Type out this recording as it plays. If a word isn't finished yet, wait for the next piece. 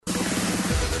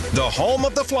The home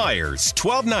of the Flyers,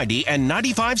 1290 and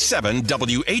 95.7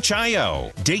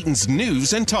 WHIO, Dayton's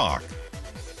News and Talk.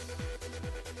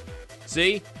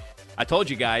 See? I told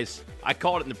you guys. I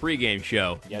called it in the pregame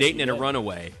show. Yes, Dayton you in a did.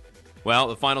 runaway. Well,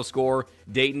 the final score,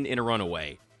 Dayton in a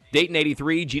runaway. Dayton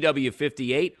 83, GW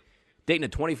 58. Dayton a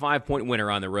 25-point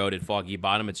winner on the road at Foggy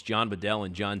Bottom. It's John Bedell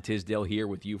and John Tisdale here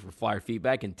with you for Flyer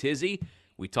Feedback. And Tizzy,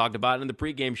 we talked about it in the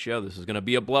pregame show. This is going to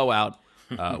be a blowout.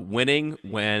 Winning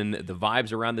when the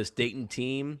vibes around this Dayton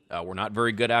team were not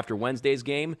very good after Wednesday's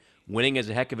game. Winning is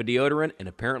a heck of a deodorant, and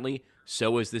apparently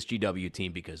so is this GW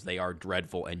team because they are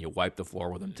dreadful, and you wipe the floor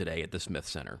with them today at the Smith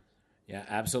Center. Yeah,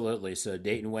 absolutely. So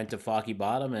Dayton went to Foggy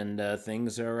Bottom, and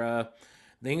things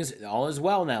all is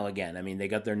well now again. I mean, they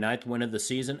got their 9th win of the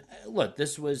season. Look,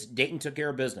 Dayton took care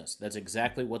of business. That's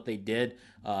exactly what they did.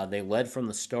 They led from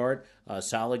the start.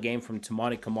 Solid game from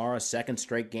Tamani Kamara, second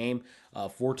straight game,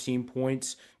 14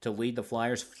 points to lead the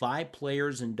Flyers. 5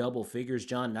 players in double figures,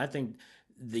 John. And I think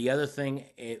the other thing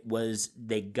was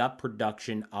they got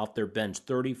production off their bench,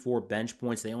 34 bench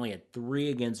points. They only had 3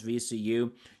 against VCU.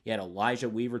 You had Elijah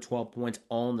Weaver, 12 points,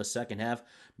 all in the second half.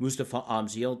 Mustafa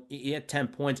Amzil, he had 10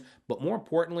 points. But more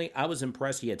importantly, I was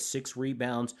impressed. He had 6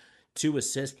 rebounds, 2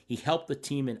 assists. He helped the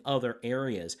team in other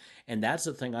areas. And that's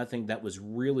the thing I think that was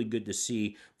really good to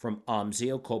see from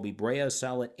Amzil. Kobe Brea,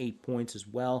 solid 8 points as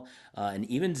well. And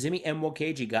even Zimi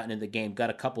Mwokeji got into the game,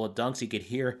 got a couple of dunks. You could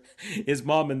hear his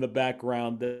mom in the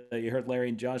background. You heard Larry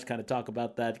and Josh kind of talk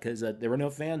about that because there were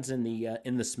no fans in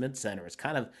the Smith Center. It's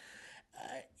kind of...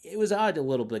 it was odd a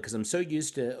little bit because I'm so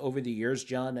used to over the years,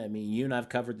 John. I mean, you and I've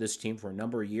covered this team for a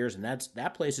number of years, and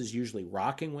that place is usually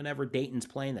rocking whenever Dayton's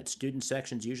playing. That student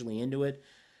section's usually into it.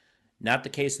 Not the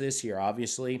case this year,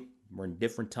 obviously. We're in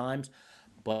different times.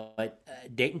 But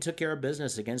Dayton took care of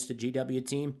business against a GW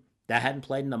team that hadn't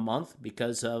played in a month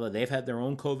because they've had their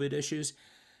own COVID issues,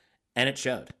 and it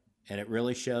showed. And it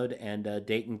really showed, and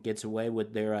Dayton gets away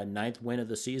with their 9th win of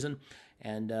the season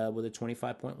and with a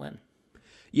 25-point win.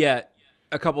 Yeah,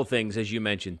 a couple things, as you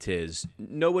mentioned, Tiz.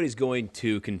 Nobody's going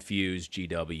to confuse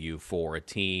GW for a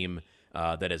team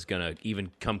that is going to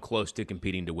even come close to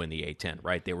competing to win the A-10,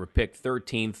 right? They were picked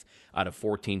 13th out of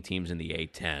 14 teams in the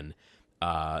A-10.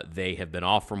 They have been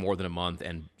off for more than a month,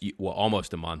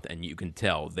 almost a month, and you can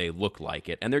tell they look like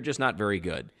it, and they're just not very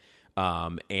good.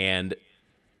 And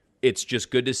it's just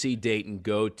good to see Dayton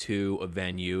go to a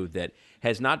venue that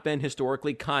has not been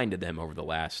historically kind to them over the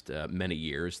last many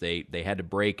years. They did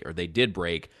break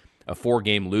a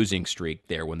 4-game losing streak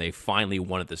there when they finally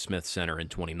won at the Smith Center in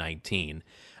 2019.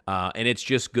 And it's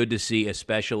just good to see,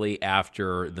 especially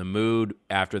after the mood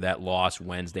after that loss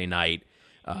Wednesday night.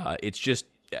 It's just,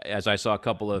 as I saw a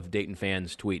couple of Dayton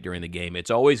fans tweet during the game,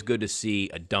 it's always good to see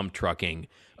a dump trucking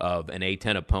of an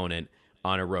A-10 opponent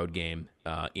on a road game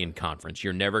in conference.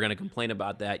 You're never going to complain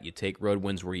about that. You take road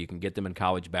wins where you can get them in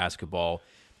college basketball.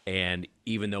 And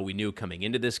even though we knew coming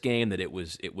into this game that it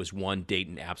was one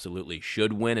Dayton absolutely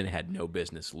should win and had no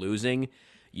business losing,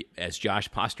 as Josh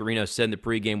Pastorino said in the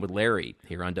pregame with Larry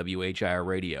here on WHIR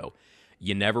Radio,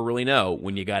 you never really know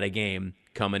when you got a game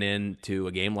coming into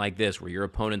a game like this where your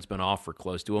opponent's been off for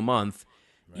close to a month.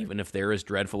 Right. Even if they're as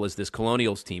dreadful as this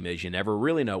Colonials team is, you never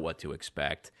really know what to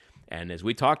expect. And as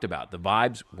we talked about, the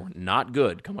vibes were not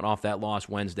good coming off that loss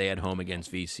Wednesday at home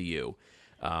against VCU.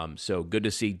 So good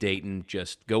to see Dayton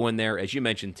just go in there. As you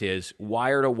mentioned, Tiz,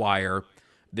 wire to wire,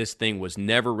 this thing was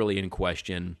never really in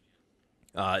question.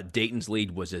 Dayton's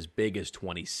lead was as big as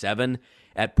 27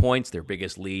 at points. Their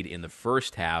biggest lead in the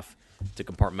first half, to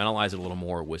compartmentalize it a little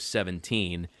more, was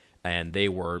 17. And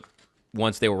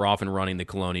once they were off and running, the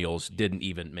Colonials didn't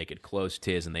even make it close,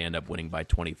 Tiz, and they end up winning by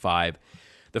 25.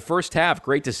 The first half,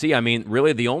 great to see. I mean,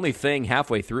 really the only thing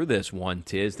halfway through this one,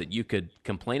 Tiz, that you could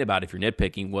complain about if you're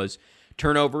nitpicking was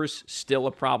turnovers. Still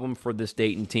a problem for this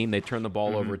Dayton team. They turned the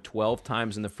ball over 12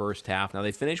 times in the first half. Now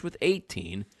they finished with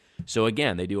 18. So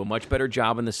again, they do a much better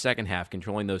job in the second half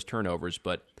controlling those turnovers.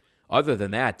 But other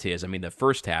than that, Tiz, I mean, the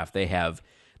first half they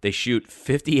shoot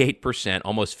 58%,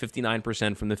 almost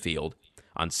 59% from the field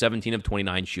on 17 of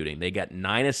 29 shooting. They got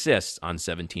 9 assists on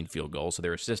 17 field goals, so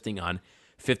they're assisting on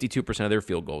 52% of their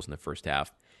field goals in the first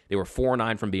half. They were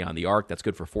 4-9 from beyond the arc. That's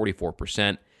good for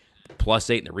 44%.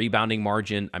 +8 in the rebounding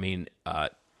margin. I mean,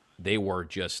 they were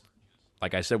just,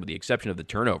 like I said, with the exception of the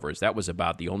turnovers, that was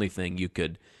about the only thing you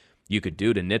could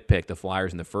do to nitpick the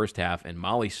Flyers in the first half. And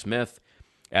Molly Smith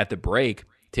at the break,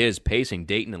 Tiz pacing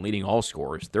Dayton and leading all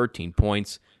scorers, 13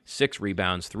 points, 6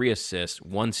 rebounds, 3 assists,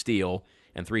 1 steal,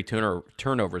 and 3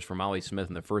 turnovers for Molly Smith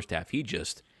in the first half.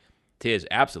 Tiz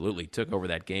absolutely took over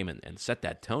that game and set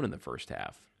that tone in the first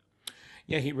half.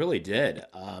 Yeah, he really did.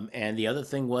 And the other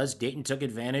thing was Dayton took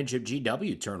advantage of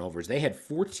GW turnovers. They had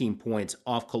 14 points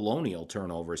off Colonial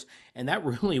turnovers, and that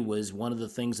really was one of the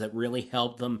things that really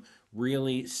helped them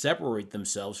really separate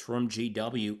themselves from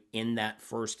GW in that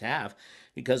first half.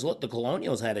 Because look, the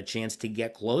Colonials had a chance to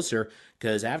get closer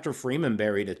because after Freeman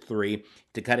buried a three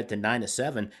to cut it to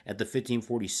 9-7 at the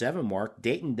 15:47 mark,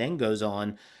 Dayton then goes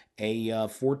on a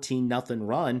 14-0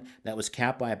 run that was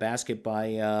capped by a basket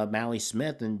by Mally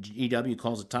Smith, and GW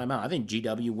calls a timeout. I think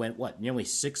GW went, nearly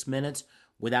 6 minutes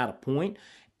without a point.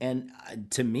 And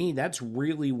to me, that's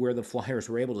really where the Flyers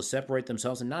were able to separate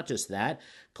themselves. And not just that,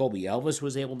 Kobe Elvis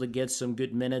was able to get some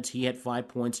good minutes. He had 5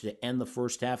 points to end the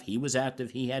first half. He was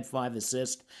active. He had 5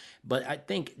 assists. But I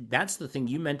think that's the thing.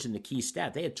 You mentioned the key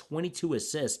stat. They had 22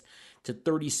 assists to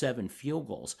 37 field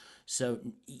goals. So,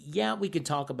 yeah, we can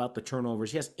talk about the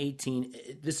turnovers. Yes,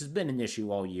 18. This has been an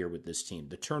issue all year with this team.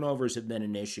 The turnovers have been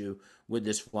an issue with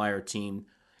this Flyer team,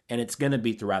 and it's going to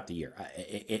be throughout the year.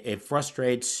 It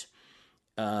frustrates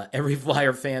every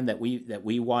Flyer fan that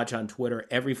we watch on Twitter,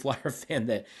 every Flyer fan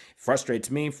that frustrates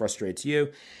me, frustrates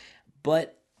you.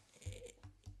 But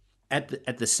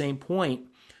at the same point,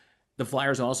 the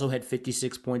Flyers also had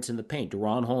 56 points in the paint.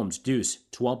 Deron Holmes, deuce,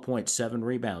 12 points, 7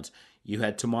 rebounds. You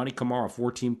had Tamani Kamara,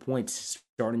 14 points,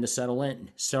 starting to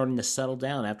settle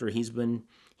down after he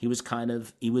was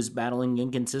battling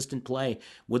inconsistent play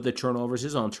with the turnovers,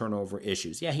 his own turnover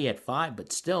issues. Yeah, he had 5,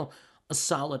 but still a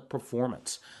solid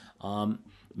performance.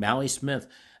 Mally Smith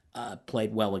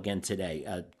played well again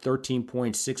today. 13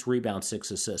 points, 6 rebounds, 6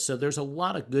 assists. So there's a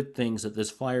lot of good things that this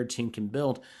Flyer team can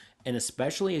build, and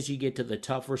especially as you get to the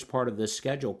toughest part of this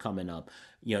schedule coming up.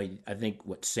 I think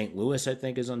St. Louis, I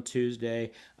think, is on Tuesday.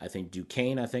 I think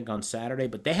Duquesne, I think, on Saturday.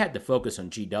 But they had to focus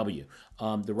on GW.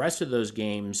 The rest of those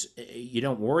games, you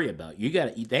don't worry about.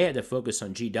 They had to focus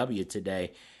on GW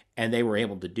today, and they were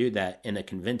able to do that in a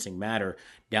convincing manner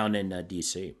down in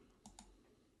D.C.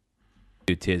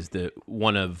 Tis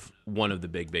one of the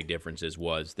big differences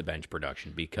was the bench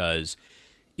production, because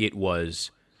it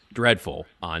was dreadful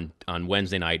on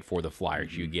Wednesday night for the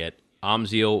Flyers. You get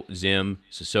Amzil, Zim,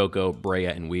 Sissoko, Brea,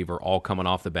 and Weaver all coming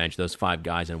off the bench. Those 5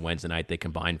 guys on Wednesday night, they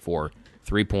combined for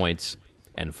 3 points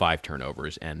and 5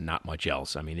 turnovers and not much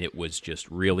else. I mean, it was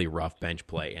just really rough bench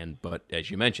play. But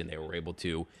as you mentioned, they were able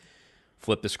to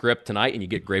flip the script tonight, and you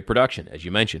get great production. As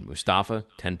you mentioned, Mustafa,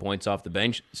 10 points off the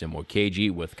bench. Zimo KG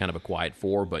with kind of a quiet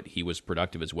 4, but he was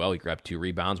productive as well. He grabbed 2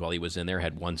 rebounds while he was in there,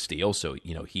 had 1 steal. So,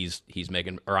 he's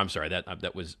making, or I'm sorry,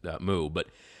 that was Moo. But,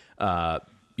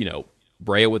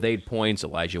 Brea with 8 points,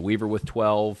 Elijah Weaver with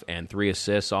 12, and 3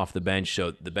 assists off the bench. So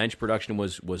the bench production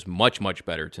was much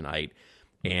better tonight.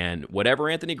 And whatever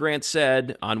Anthony Grant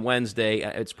said on Wednesday,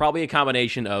 it's probably a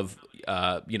combination of,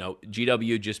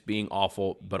 GW just being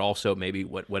awful, but also maybe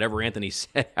whatever Anthony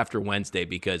said after Wednesday,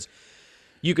 because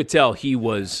you could tell he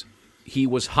was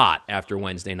hot after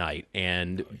Wednesday night.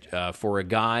 And for a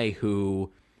guy who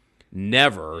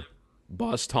never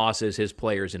bus tosses his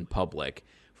players in public,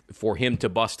 for him to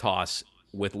bus toss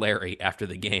with Larry after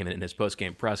the game and in his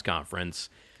post-game press conference,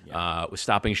 was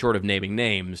stopping short of naming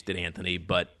names, did Anthony,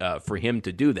 but for him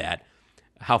to do that,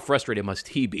 how frustrated must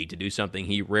he be to do something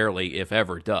he rarely, if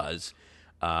ever, does?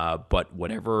 But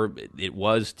whatever it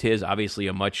was, Tiz, obviously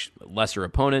a much lesser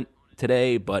opponent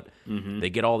today, but they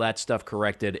get all that stuff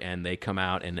corrected, and they come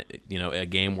out in a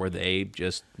game where they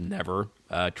just never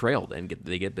trailed, and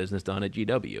they get business done at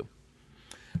GW.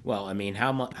 Well, I mean,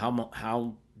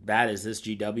 how bad is this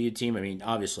GW team? I mean,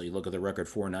 obviously, look at the record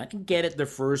 4-9. I get it, the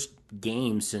first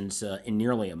game since in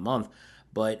nearly a month.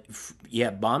 But,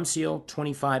 Bombseel,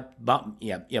 25.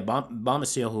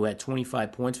 Bombseel, who had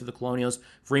 25 points for the Colonials.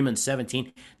 Freeman,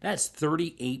 17. That's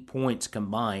 38 points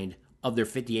combined of their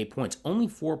 58 points. Only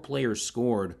 4 players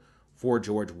scored for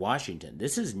George Washington.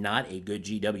 This is not a good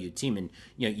GW team. And,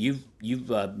 you've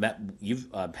met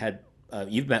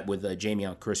with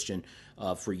Jamion Christian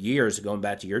for years, going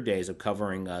back to your days of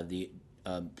covering the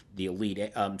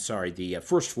Elite. The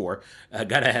First Four.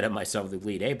 Got ahead of myself with the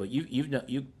Elite A, but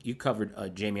you covered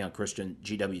Jamion Christian,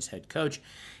 GW's head coach,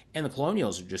 and the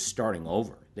Colonials are just starting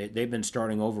over. They've been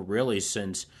starting over really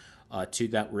since the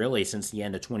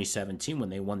end of 2017 when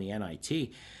they won the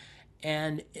NIT,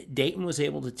 and Dayton was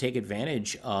able to take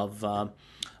advantage of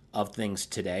things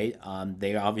today.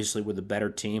 They obviously were the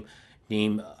better team.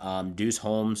 Deuce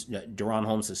Holmes, Deron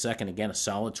Holmes II, again, a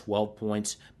solid 12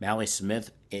 points. Mally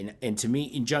Smith, and to me,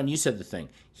 and John, you said the thing.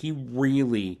 He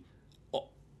really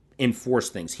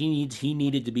enforced things. He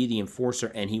needed to be the enforcer,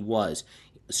 and he was,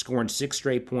 scoring 6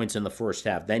 straight points in the first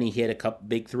half. Then he hit a couple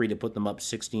big 3 to put them up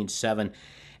 16-7.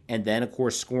 and then, of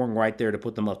course, scoring right there to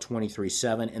put them up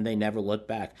 23-7, and they never looked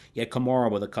back. Yet Kamara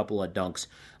with a couple of dunks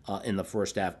in the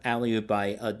first half. Alley-oop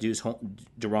by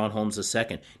Deron Holmes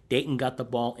II. Dayton got the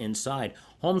ball inside.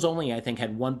 Holmes only, I think,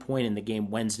 had 1 point in the game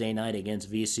Wednesday night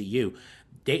against VCU.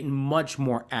 Dayton much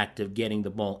more active getting the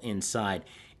ball inside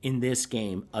in this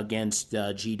game against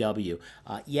GW.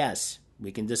 Yes,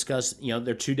 we can discuss,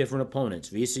 they're two different opponents.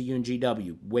 VCU and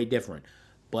GW, way different.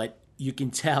 But you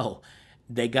can tell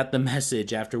they got the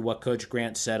message after what Coach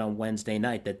Grant said on Wednesday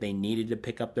night that they needed to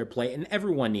pick up their play, and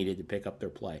everyone needed to pick up their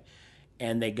play.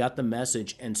 And they got the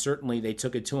message, and certainly they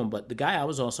took it to him. But the guy I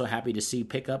was also happy to see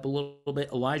pick up a little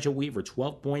bit, Elijah Weaver,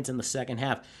 12 points in the second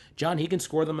half. John, he can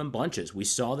score them in bunches. We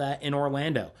saw that in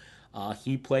Orlando.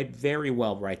 He played very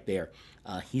well right there.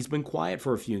 He's been quiet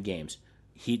for a few games.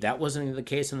 That wasn't the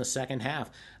case in the second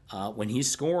half. When he's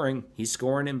scoring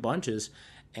in bunches,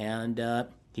 and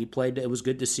he played. It was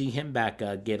good to see him back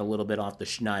get a little bit off the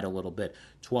schneid a little bit.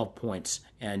 12 points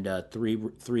and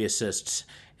three assists,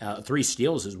 3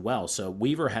 steals as well. So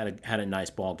Weaver had a nice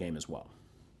ball game as well.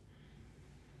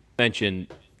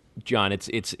 Mentioned, John,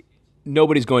 it's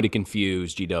nobody's going to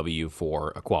confuse GW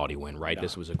for a quality win, right? No.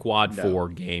 This was a quad 4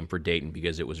 game for Dayton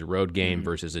because it was a road game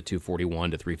versus a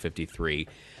 241 to 353.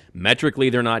 Metrically,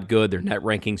 they're not good. Their net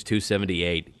ranking's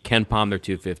 278. KenPom, they're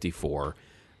 254.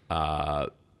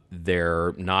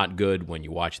 They're not good when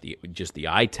you watch the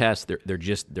eye test.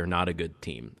 They're not a good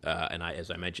team. And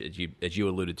as I mentioned, as you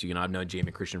alluded to, I've known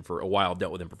Jamie Christian for a while,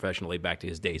 dealt with him professionally back to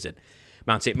his days at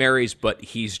Mount St. Mary's, but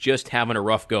he's just having a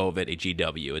rough go of it at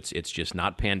GW. It's just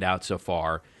not panned out so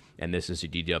far, and this is a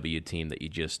GW team that you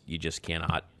just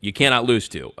cannot lose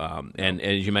to. And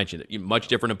as you mentioned, much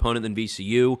different opponent than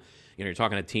VCU. You're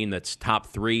talking a team that's top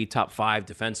 3, top 5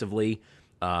 defensively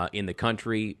in the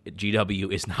country.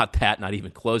 GW is not that, not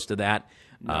even close to that.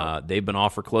 No. They've been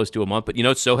off for close to a month, but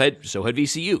so had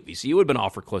VCU. VCU had been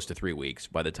off for close to 3 weeks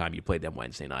by the time you played them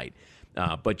Wednesday night.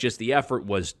 But just the effort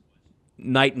was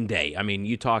night and day. I mean,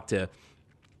 you talk to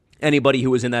anybody who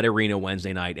was in that arena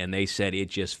Wednesday night, and they said it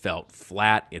just felt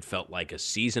flat. It felt like a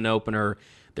season opener.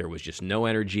 There was just no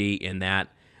energy in that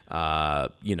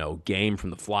game from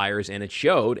the Flyers, and it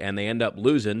showed, and they end up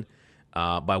losing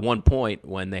by 1 point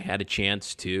when they had a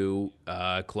chance to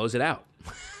close it out,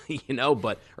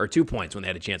 or 2 points when they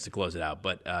had a chance to close it out.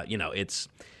 But, it's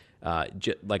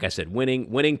like I said,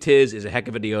 winning Tiz is a heck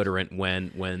of a deodorant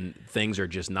when things are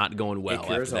just not going well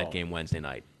after that game Wednesday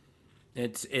night.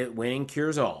 Winning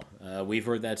cures all. We've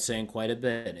heard that saying quite a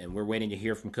bit, and we're waiting to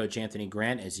hear from Coach Anthony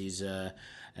Grant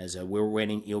we're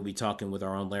waiting. You'll be talking with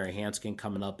our own Larry Hanskin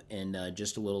coming up in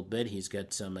just a little bit. He's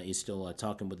got some. He's still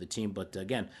talking with the team, but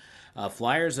again,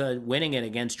 Flyers winning it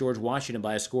against George Washington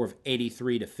by a score of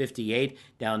 83-58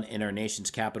 down in our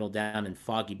nation's capital, down in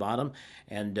Foggy Bottom.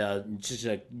 And just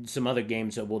some other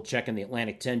games that we'll check in the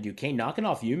Atlantic 10. Duquesne knocking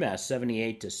off UMass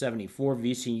 78-74.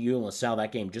 VCU and LaSalle,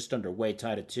 that game just underway,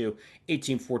 tied at 2.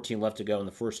 18-14 left to go in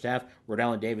the first half. Rhode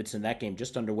Island Davidson, that game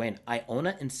just underway. And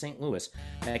Iona and St. Louis,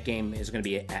 that game is going to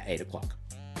be at 8 o'clock.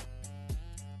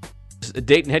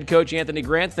 Dayton head coach Anthony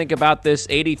Grant think about this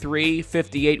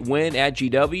 83-58 win at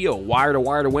GW, a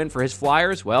wire-to-wire win for his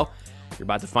Flyers? Well, you're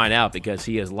about to find out because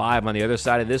he is live on the other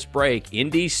side of this break in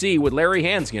D.C. with Larry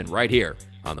Hanskin right here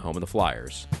on the home of the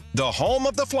Flyers. The home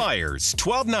of the Flyers,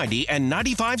 1290 and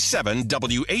 95.7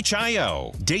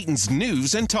 WHIO, Dayton's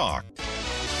News and Talk.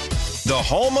 The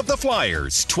home of the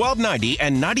Flyers, 1290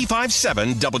 and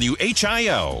 95.7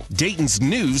 WHIO, Dayton's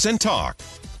News and Talk.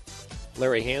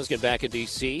 Larry Hanskin back in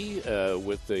D.C.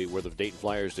 Where the Dayton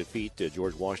Flyers defeat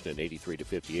George Washington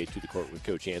 83-58 to the court with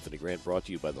Coach Anthony Grant, brought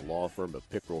to you by the law firm of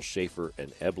Pickrell, Schaefer,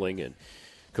 and Ebling. And,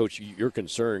 Coach, your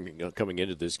concern coming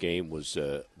into this game was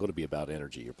going to be about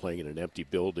energy. You're playing in an empty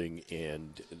building,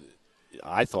 and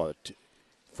I thought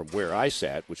from where I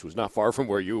sat, which was not far from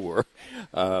where you were,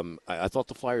 I thought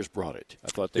the Flyers brought it. I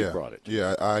thought they brought it.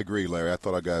 Yeah, I agree, Larry. I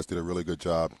thought our guys did a really good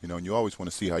job. And you always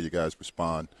want to see how you guys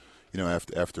respond,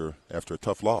 after a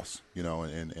tough loss,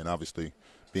 and obviously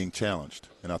being challenged.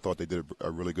 And I thought they did a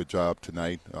really good job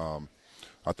tonight.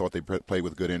 I thought they played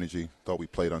with good energy. Thought we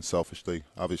played unselfishly.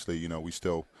 Obviously, we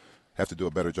still have to do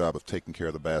a better job of taking care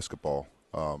of the basketball.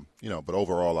 But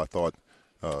overall, I thought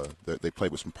that they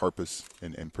played with some purpose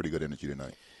and pretty good energy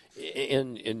tonight.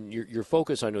 And your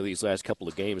focus, I know, these last couple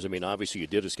of games, I mean, obviously you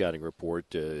did a scouting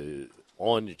report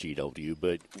on GW,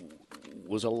 but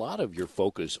was a lot of your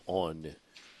focus on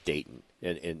Dayton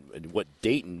and what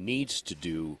Dayton needs to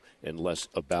do and less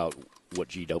about what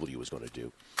GW was going to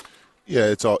do?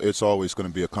 Yeah, it's always going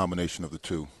to be a combination of the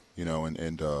two,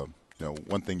 and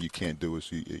one thing you can't do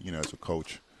is, as a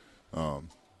coach,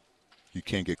 you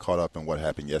can't get caught up in what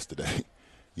happened yesterday.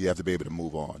 you have to be able to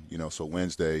move on. So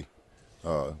Wednesday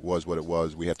was what it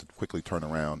was. We have to quickly turn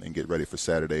around and get ready for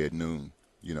Saturday at noon,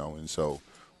 and so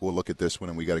we'll look at this one,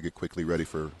 and we got to get quickly ready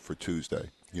for Tuesday,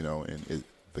 and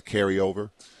the carryover,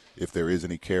 if there is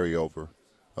any carryover,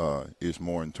 is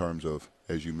more in terms of,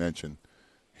 as you mentioned,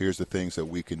 here's the things that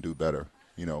we can do better,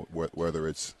 whether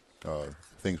it's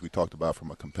things we talked about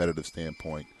from a competitive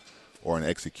standpoint or an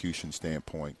execution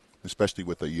standpoint, especially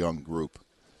with a young group.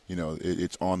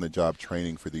 It's on-the-job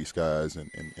training for these guys,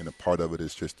 and a part of it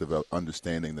is just about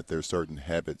understanding that there are certain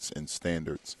habits and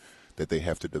standards that they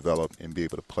have to develop and be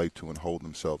able to play to and hold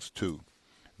themselves to,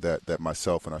 that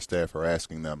myself and our staff are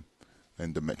asking them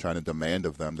and trying to demand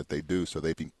of them that they do, so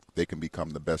they can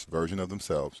become the best version of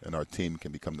themselves, and our team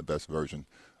can become the best version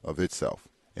of itself.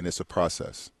 And it's a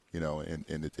process, and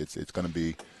it's going to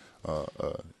be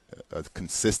a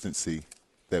consistency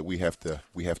that we have to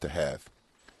have.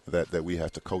 That we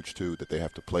have to coach to, that they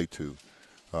have to play to,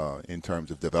 in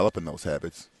terms of developing those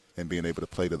habits and being able to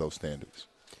play to those standards.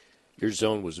 Your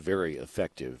zone was very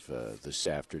effective this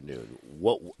afternoon.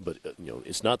 But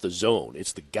it's not the zone;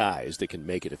 it's the guys that can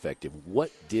make it effective.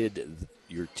 What did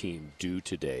your team do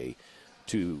today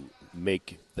to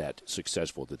make that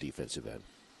successful at the defensive end?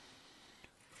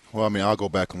 Well, I'll go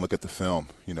back and look at the film.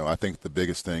 I think the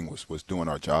biggest thing was doing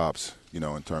our jobs,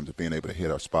 in terms of being able to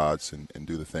hit our spots and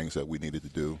do the things that we needed to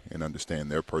do and understand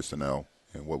their personnel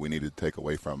and what we needed to take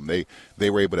away from them. They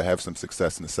were able to have some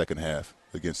success in the second half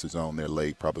against the zone. They're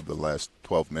late, probably the last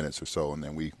 12 minutes or so, and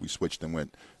then we switched and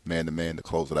went man-to-man to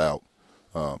close it out.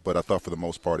 But I thought for the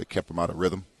most part it kept them out of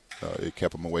rhythm. It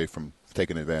kept them away from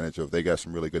taking advantage of. They got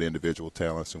some really good individual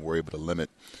talents, and we're able to limit,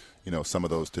 some of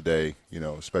those today,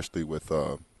 especially with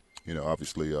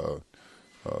obviously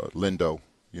Lindo,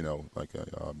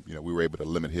 we were able to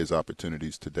limit his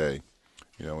opportunities today,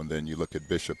 and then you look at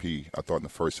Bishop. I thought in the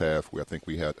first half, I think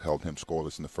we had held him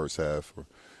scoreless in the first half, or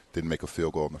didn't make a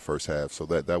field goal in the first half. So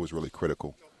that was really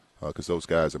critical, because those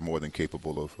guys are more than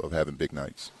capable of having big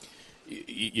nights.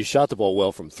 You shot the ball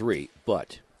well from three,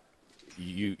 but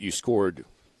you scored,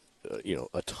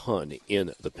 a ton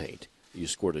in the paint. You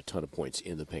scored a ton of points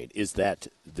in the paint. Is that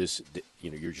this,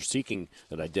 you're seeking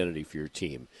an identity for your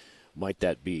team. Might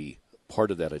that be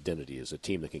part of that identity, as a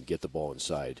team that can get the ball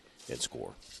inside and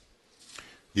score?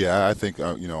 Yeah, I think,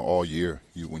 all year,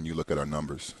 when you look at our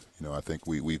numbers, I think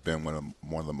we've been one of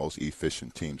the most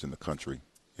efficient teams in the country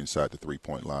inside the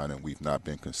three-point line, and we've not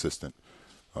been consistent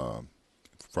from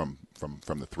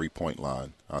the three-point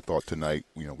line. I thought tonight,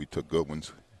 we took good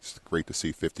ones. It's great to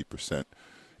see 50%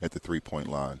 at the three-point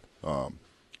line.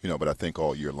 But I think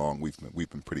all year long we've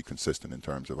been pretty consistent in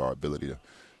terms of our ability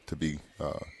to be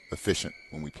efficient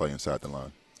when we play inside the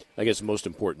line. I guess the most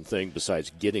important thing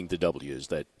besides getting the W is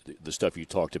that the stuff you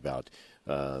talked about,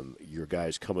 your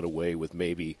guys coming away with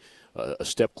maybe a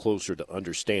step closer to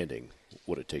understanding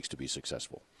what it takes to be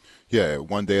successful. Yeah,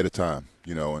 one day at a time,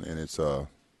 and it's to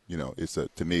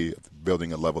me,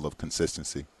 building a level of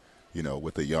consistency,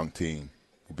 with a young team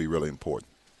will be really important.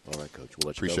 All right, Coach. We'll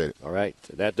let you Appreciate it. All right.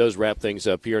 That does wrap things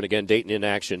up here. And again, Dayton in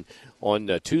action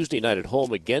on Tuesday night at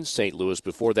home against St. Louis.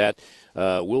 Before that,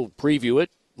 we'll preview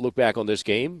it, look back on this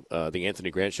game. The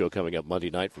Anthony Grant Show coming up Monday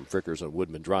night from Frickers on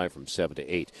Woodman Drive from 7 to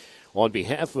 8. On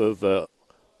behalf of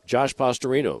Josh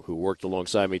Pastorino, who worked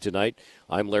alongside me tonight,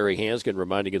 I'm Larry Hansgen,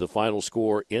 reminding you the final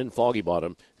score in Foggy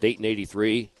Bottom, Dayton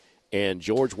 83 and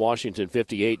George Washington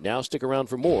 58. Now stick around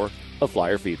for more of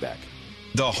Flyer Feedback.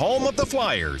 The home of the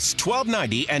Flyers,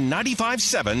 1290 and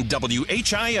 95.7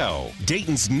 WHIO,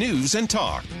 Dayton's News and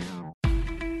Talk.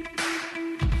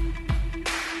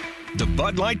 The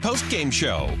Bud Light Postgame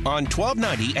Show on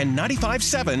 1290 and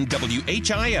 95.7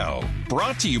 WHIO.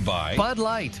 Brought to you by Bud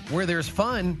Light. Where there's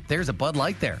fun, there's a Bud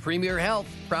Light there. Premier Health,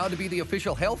 proud to be the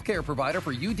official healthcare provider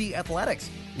for UD Athletics.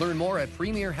 Learn more at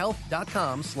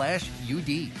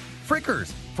premierhealth.com/UD.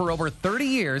 Frickers, for over 30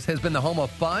 years, has been the home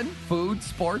of fun, food,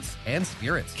 sports, and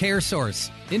spirits. CareSource,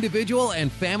 individual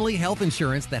and family health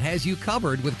insurance that has you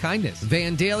covered with kindness.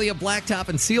 Vandalia Blacktop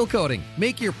and Seal Coating.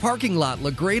 Make your parking lot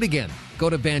look great again. Go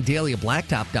to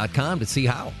VandaliaBlacktop.com to see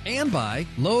how. And by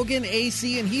Logan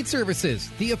AC and Heat Services,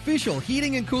 the official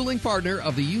heating and cooling partner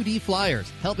of the UD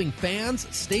Flyers, helping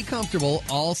fans stay comfortable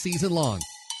all season long.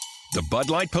 the Bud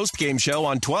Light Postgame Show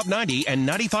on 1290 and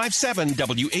 95.7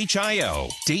 WHIO,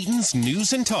 Dayton's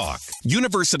News and Talk.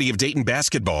 University of Dayton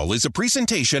Basketball is a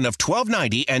presentation of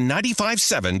 1290 and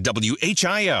 95.7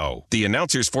 WHIO. The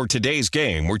announcers for today's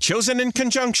game were chosen in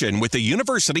conjunction with the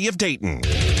University of Dayton.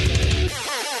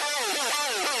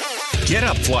 Get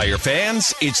up, Flyer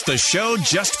fans. It's the show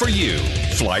just for you.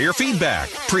 Flyer Feedback,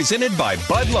 presented by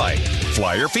Bud Light.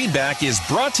 Flyer Feedback is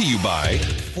brought to you by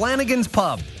Flanagan's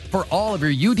Pub, for all of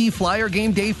your UD Flyer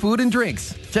game day food and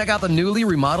drinks. Check out the newly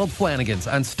remodeled Flanagan's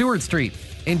on Stewart Street.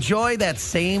 Enjoy that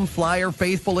same Flyer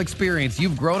faithful experience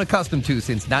you've grown accustomed to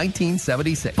since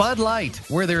 1976. Bud Light,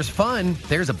 where there's fun,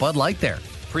 there's a Bud Light there.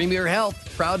 Premier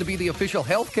Health, proud to be the official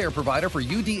healthcare provider for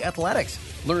UD Athletics.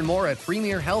 Learn more at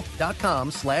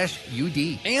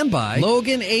premierhealth.com/UD. And by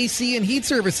Logan AC and Heat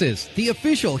Services, the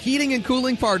official heating and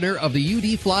cooling partner of the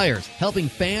UD Flyers, helping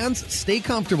fans stay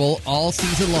comfortable all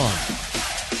season long.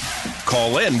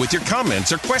 Call in with your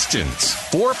comments or questions.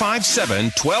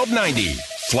 457-1290.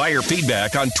 Flyer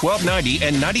feedback on 1290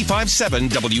 and 95.7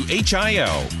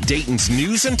 WHIO. Dayton's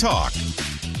News and Talk.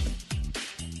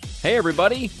 Hey,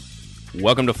 everybody.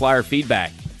 Welcome to Flyer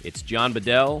Feedback. It's John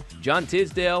Bedell, John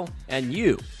Tisdale, and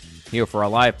you here for our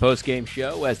live postgame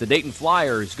show as the Dayton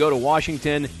Flyers go to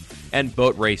Washington and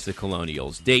boat race the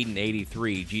Colonials. Dayton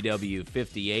 83, GW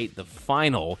 58, the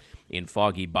final in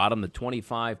Foggy Bottom. The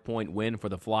 25-point win for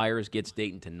the Flyers gets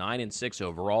Dayton to 9-6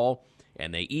 overall,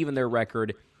 and they even their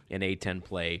record in A10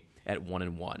 play at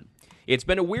 1-1. It's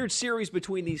been a weird series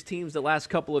between these teams the last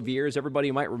couple of years.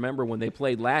 Everybody might remember when they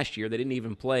played last year, they didn't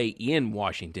even play in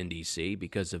Washington, D.C.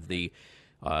 because of the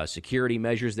security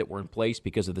measures that were in place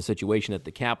because of the situation at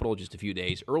the Capitol just a few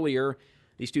days earlier.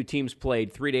 These two teams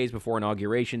played 3 days before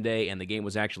Inauguration Day, and the game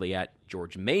was actually at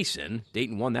George Mason.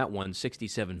 Dayton won that one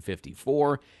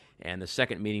 67-54, and the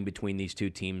second meeting between these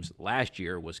two teams last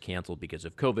year was canceled because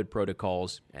of COVID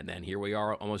protocols. And then here we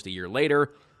are almost a year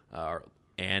later,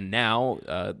 and now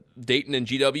Dayton and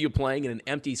GW playing in an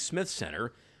empty Smith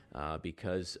Center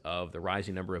because of the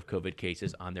rising number of COVID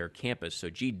cases on their campus.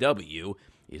 So GW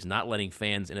is not letting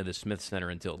fans into the Smith Center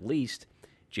until at least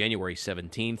January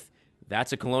 17th.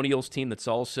 That's a Colonials team that's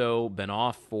also been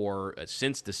off for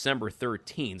since December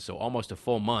 13th, so almost a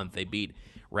full month. They beat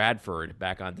Radford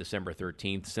back on December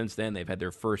 13th. Since then, they've had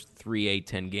their first 3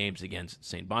 A10 games against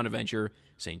St. Bonaventure,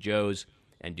 St. Joe's,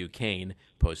 and Duquesne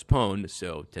postponed.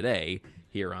 So today,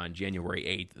 here on January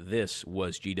 8th, this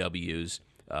was GW's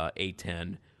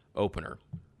A10 opener.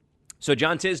 So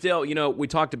John Tisdale, we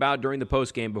talked about during the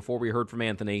postgame before we heard from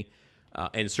Anthony,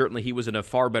 and certainly he was in a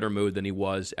far better mood than he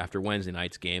was after Wednesday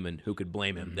night's game, and who could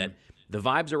blame him, that the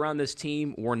vibes around this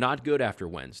team were not good after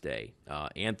Wednesday.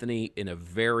 Anthony, in a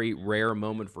very rare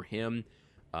moment for him,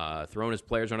 throwing his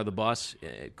players under the bus.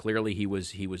 Clearly he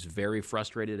was very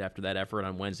frustrated after that effort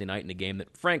on Wednesday night in a game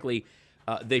that, frankly,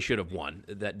 they should have won.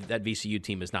 That VCU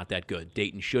team is not that good.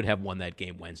 Dayton should have won that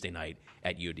game Wednesday night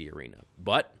at UD Arena.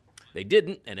 But they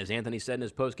didn't, and as Anthony said in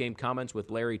his postgame comments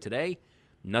with Larry today,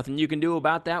 nothing you can do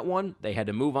about that one. They had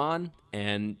to move on,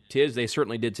 and they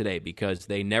certainly did today because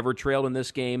they never trailed in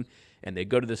this game, and they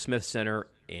go to the Smith Center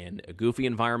in a goofy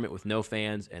environment with no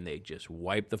fans, and they just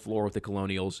wipe the floor with the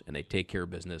Colonials, and they take care of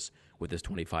business with this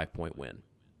 25-point win.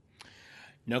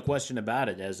 No question about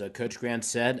it. As Coach Grant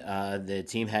said, the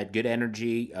team had good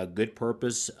energy, good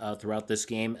purpose throughout this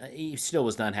game. He still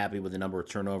was not happy with the number of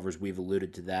turnovers. We've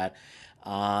alluded to that.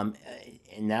 And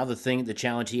now the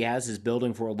challenge he has is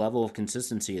building for a level of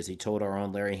consistency, as he told our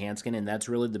own Larry Hanskin, and that's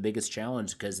really the biggest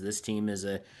challenge because this team is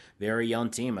a very young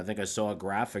team. I think I saw a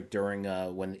graphic during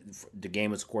when the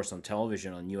game was, of course, on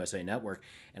television on USA Network,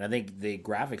 and I think the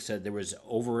graphic said there was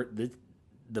over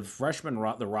the freshman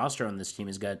the roster on this team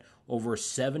has got over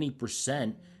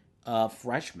 70%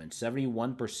 freshmen.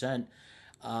 71%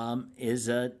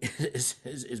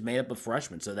 is made up of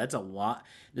freshmen. So that's a lot.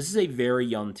 This is a very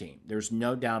young team. There's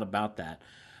no doubt about that.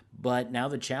 But now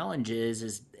the challenge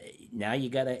is now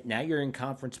you're in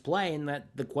conference play, and that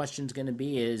the question's going to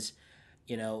be is,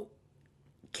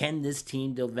 can this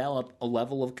team develop a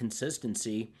level of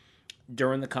consistency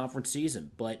during the conference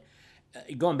season? But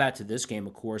going back to this game,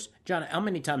 of course, John, how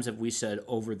many times have we said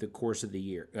over the course of the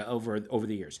year, over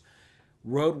the years,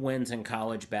 road wins in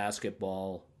college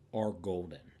basketball are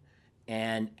golden.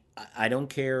 And I don't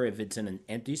care if it's in an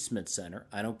empty Smith Center.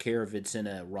 I don't care if it's in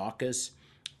a raucous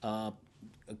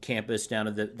campus down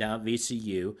at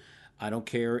VCU. I don't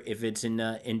care if it's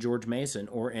in George Mason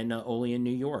or in Olean,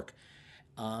 New York,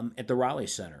 at the Raleigh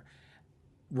Center.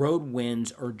 Road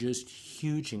wins are just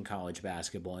huge in college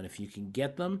basketball, and if you can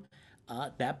get them,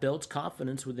 that builds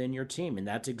confidence within your team, and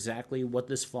that's exactly what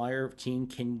this Flyer team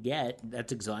can get.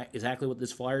 That's exactly what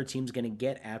this Flyer team's going to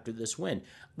get after this win.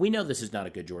 We know this is not a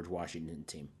good George Washington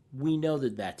team. We know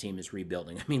that team is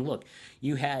rebuilding. I mean, look,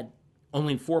 you had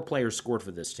only 4 players scored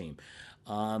for this team.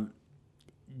 I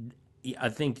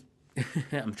think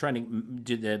I'm trying to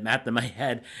do the math in my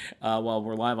head while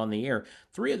we're live on the air.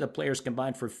 3 of the players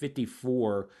combined for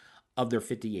 54 of their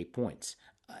 58 points.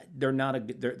 They're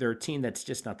a team that's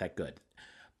just not that good.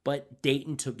 But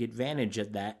Dayton took advantage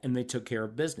of that, and they took care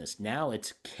of business. Now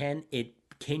it's can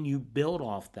can you build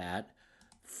off that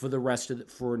for the rest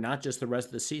of for not just the rest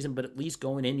of the season, but at least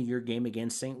going into your game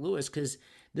against St. Louis? Because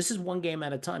this is one game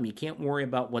at a time. You can't worry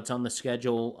about what's on the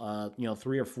schedule,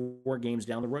 3 or 4 games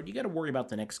down the road. You got to worry about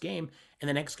the next game. And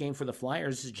the next game for the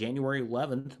Flyers is January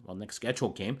 11th. Well, next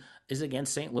scheduled game is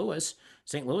against St. Louis.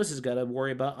 St. Louis has got to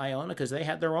worry about Iona because they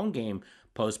had their own game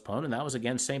postponed, and that was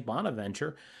against St.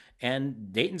 Bonaventure.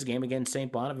 And Dayton's game against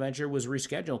St. Bonaventure was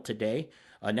rescheduled today,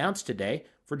 announced today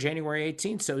for January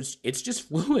 18th. So it's just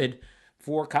fluid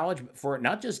for college, for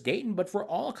not just Dayton, but for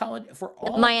all college, for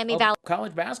all Miami Valley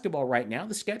college basketball right now.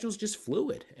 The schedule's just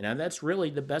fluid, and that's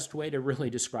really the best way to really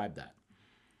describe that.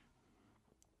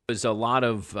 There's a lot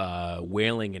of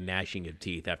wailing and gnashing of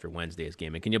teeth after Wednesday's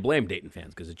game, and can you blame Dayton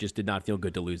fans? Because it just did not feel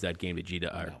good to lose that game to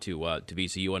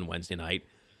VCU on Wednesday night.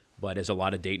 But as a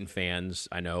lot of Dayton fans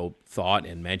I know thought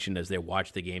and mentioned as they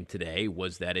watched the game today,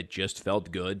 was that it just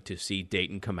felt good to see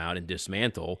Dayton come out and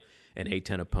dismantle an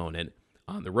A-10 opponent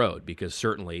on the road. Because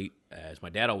certainly, as my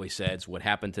dad always says, what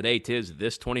happened today, Tiz,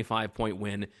 this 25-point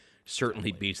win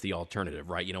certainly beats the alternative,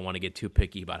 right? You don't want to get too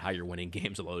picky about how you're winning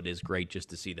games, although it is great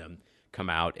just to see them come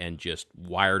out and just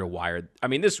wire to wire. I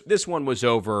mean, this one was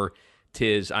over,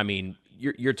 Tiz. I mean,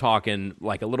 you're talking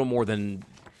like a little more than,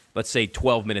 let's say,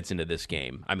 12 minutes into this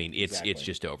game. I mean, it's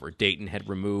just over. Dayton had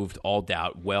removed all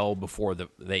doubt well before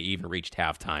they even reached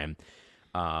halftime.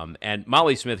 And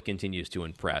Molly Smith continues to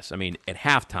impress. I mean, at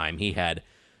halftime, he had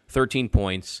 13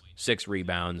 points, 6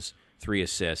 rebounds, 3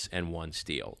 assists, and 1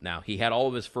 steal. Now, he had all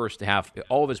of his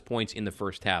points in the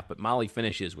first half, but Molly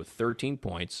finishes with 13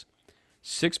 points,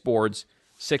 6 boards,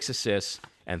 6 assists,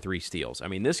 and 3 steals. I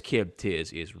mean, this kid,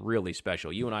 Tiz, is really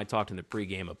special. You and I talked in the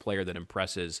pregame, a player that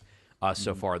impresses us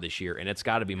so far this year, and it's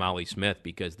got to be Molly Smith,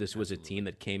 because this was a team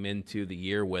that came into the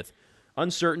year with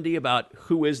uncertainty about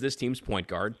who is this team's point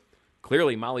guard.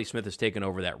 Clearly, Molly Smith has taken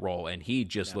over that role, and he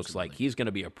just looks like he's going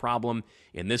to be a problem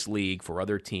in this league for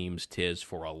other teams, Tiz,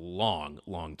 for a long,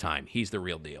 long time. He's the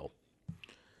real deal.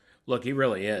 Look, he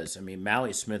really is. I mean,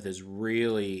 Molly Smith has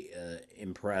really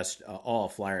impressed all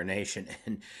Flyer Nation,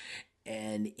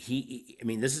 and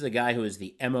this is a guy who is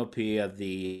the MOP of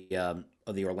the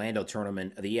Orlando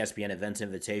tournament, the ESPN Events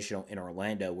Invitational in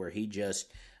Orlando, where he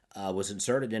just was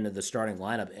inserted into the starting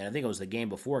lineup, and I think it was the game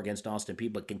before against Austin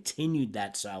Peay, but continued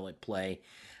that solid play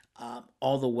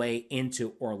all the way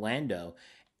into Orlando,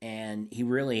 and he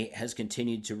really has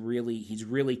continued to he's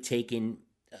really taken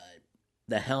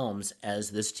the helms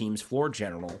as this team's floor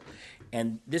general,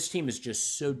 and this team is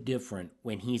just so different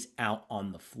when he's out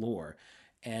on the floor.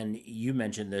 And you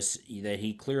mentioned this, that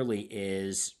he clearly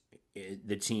is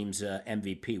the team's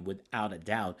MVP without a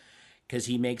doubt, because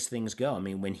he makes things go. I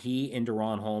mean, when he and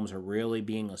Deron Holmes are really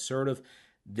being assertive,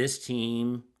 this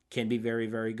team can be very,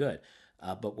 very good.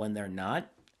 But when they're not,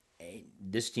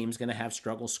 this team's going to have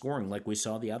struggle scoring like we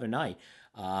saw the other night.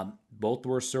 Both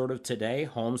were assertive today.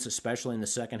 Holmes, especially in the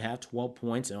second half, 12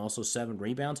 points and also 7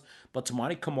 rebounds. But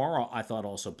Toumani Camara, I thought,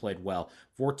 also played well.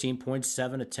 14 points,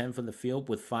 7 of 10 from the field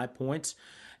with 5 points.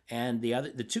 And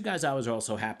the 2 guys I was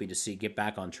also happy to see get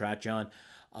back on track, John.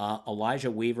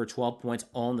 Elijah Weaver, 12 points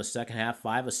all in the second half,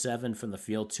 5 of 7 from the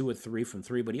field, 2 of 3 from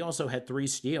 3. But he also had 3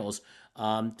 steals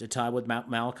to tie with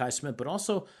Malachi Smith. But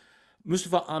also,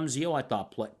 Mustafa Amzil, I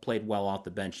thought, played well off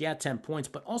the bench. He had 10 points,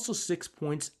 but also 6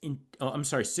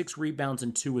 rebounds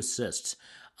and 2 assists.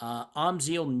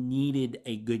 Amzil needed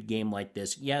a good game like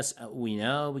this. Yes, we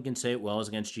know we can say it was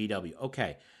against GW.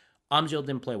 Okay, Amzil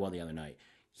didn't play well the other night.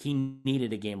 He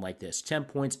needed a game like this. 10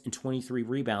 points and 23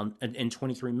 rebounds in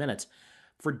 23 minutes.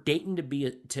 For Dayton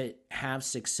to have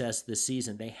success this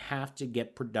season, they have to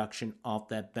get production off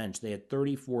that bench. They had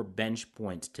 34 bench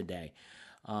points today.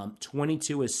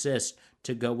 22 assists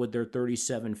to go with their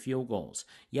 37 field goals.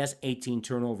 Yes, 18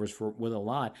 turnovers with a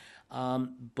lot,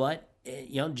 but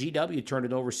GW turned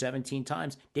it over 17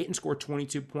 times. Dayton scored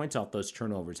 22 points off those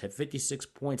turnovers, had 56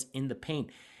 points in the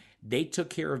paint. They took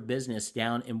care of business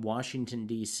down in Washington,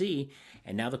 D.C.,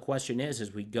 and now the question is,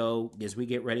 as we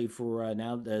get ready for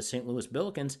now the St. Louis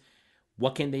Billikens,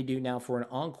 what can they do now for an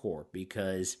encore?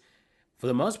 Because for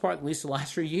the most part, at least the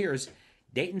last 3 years,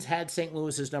 Dayton's had St.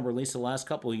 Louis's number at least the last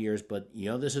couple of years, but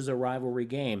this is a rivalry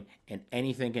game, and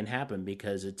anything can happen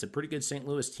because it's a pretty good St.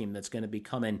 Louis team that's going to be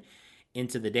coming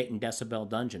into the Dayton Decibel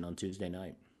Dungeon on Tuesday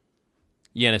night.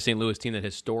 Yeah, and a St. Louis team that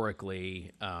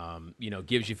historically,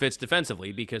 gives you fits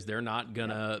defensively because they're not going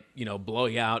to, blow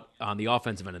you out on the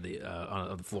offensive end of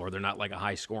the floor. They're not like a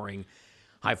high-scoring,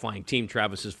 high-flying team.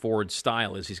 Travis's forward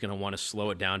style is he's going to want to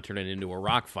slow it down, turn it into a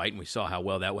rock fight, and we saw how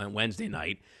well that went Wednesday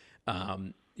night.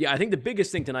 I think the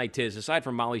biggest thing tonight is, aside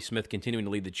from Molly Smith continuing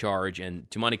to lead the charge and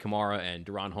Toumani Camara and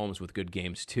Deron Holmes with good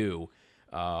games too,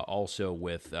 also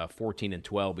with 14 and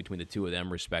 12 between the two of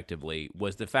them, respectively,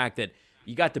 was the fact that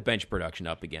you got the bench production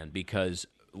up again because,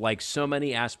 like so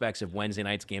many aspects of Wednesday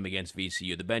night's game against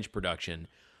VCU, the bench production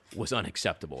was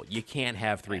unacceptable. You can't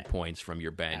have 3 points from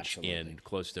your bench in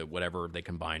close to whatever they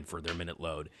combined for their minute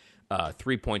load.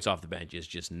 3 points off the bench is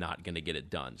just not going to get it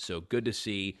done. So good to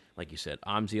see, like you said,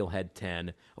 Amziel had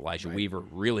 10, Elijah Weaver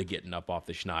really getting up off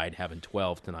the schneid, having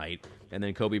 12 tonight, and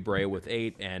then Kobe Brea with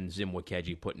 8, and Zim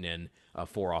Wakeji putting in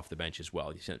 4 off the bench as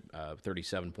well. He sent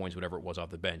 37 points, whatever it was off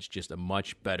the bench. Just a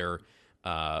much better,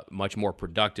 much more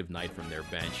productive night from their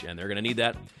bench, and they're going to need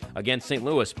that against St.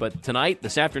 Louis. But tonight,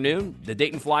 this afternoon, the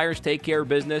Dayton Flyers take care of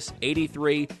business,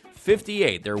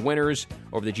 83-58. They're winners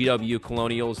over the GW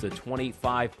Colonials. The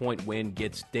 25-point win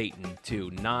gets Dayton to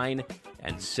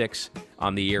 9-6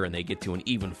 on the year, and they get to an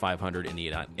even 500 in the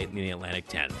Atlantic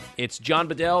 10. It's John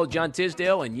Bedell, John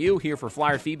Tisdale, and you here for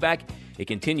Flyer Feedback. It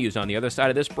continues on the other side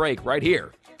of this break right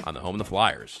here on the home of the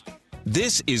Flyers.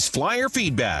 This is Flyer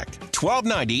Feedback,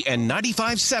 1290 and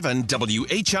 95.7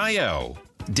 WHIO,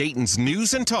 Dayton's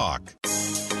News and Talk.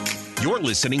 You're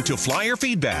listening to Flyer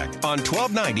Feedback on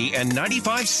 1290 and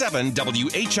 95.7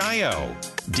 WHIO,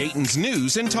 Dayton's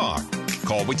News and Talk.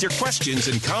 Call with your questions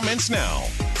and comments now,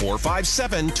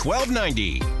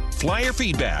 457-1290. Flyer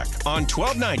Feedback on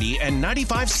 1290 and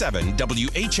 95.7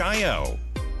 WHIO.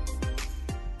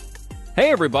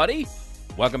 Hey, everybody.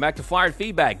 Welcome back to Flyer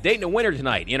Feedback. Dayton a winner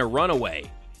tonight in a runaway.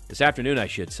 This afternoon, I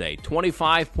should say.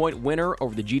 25-point winner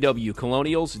over the GW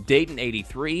Colonials. Dayton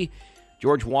 83.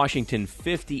 George Washington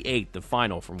 58, the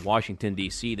final from Washington,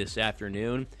 D.C. this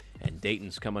afternoon. And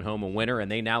Dayton's coming home a winner, and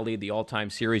they now lead the all-time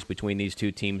series between these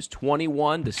two teams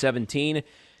 21-17.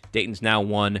 Dayton's now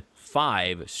won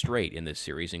 5 straight in this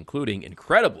series, including,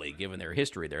 incredibly, given their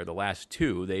history there, the last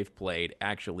 2 they've played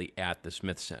actually at the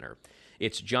Smith Center.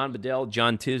 It's John Bedell,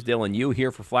 John Tisdale, and you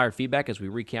here for Flyer Feedback as we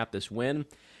recap this win.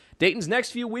 Dayton's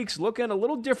next few weeks looking a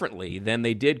little differently than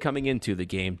they did coming into the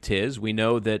game, Tiz. We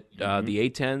know that the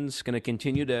A-10's going to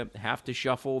continue to have to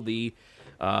shuffle the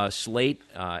slate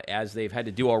as they've had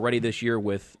to do already this year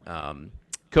with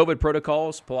COVID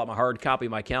protocols. Pull out my hard copy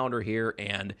of my calendar here,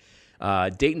 and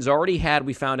Dayton's already had,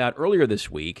 we found out earlier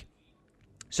this week,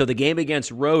 so the game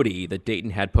against Rhodey that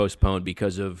Dayton had postponed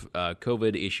because of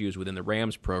COVID issues within the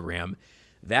Rams program,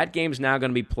 that game's now going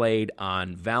to be played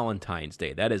on Valentine's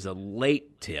Day. That is a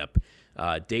late tip.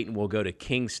 Dayton will go to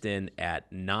Kingston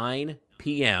at 9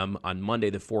 p.m. on Monday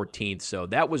the 14th. So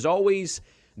that was always,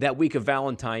 that week of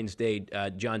Valentine's Day,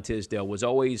 John Tisdale, was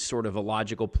always sort of a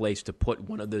logical place to put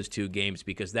one of those two games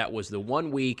because that was the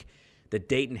one week that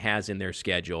Dayton has in their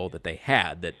schedule that they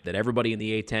had, that everybody in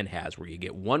the A-10 has, where you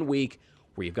get 1 week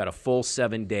where you've got a full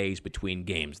 7 days between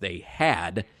games. They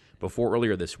had, before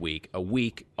earlier this week, a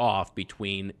week off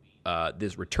between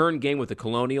this return game with the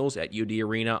Colonials at UD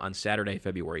Arena on Saturday,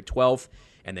 February 12th,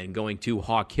 and then going to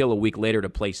Hawk Hill a week later to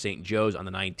play St. Joe's on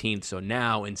the 19th. So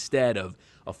now, instead of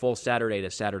a full Saturday to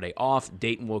Saturday off,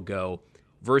 Dayton will go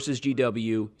versus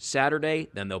GW Saturday,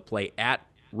 then they'll play at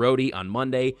Rhodey on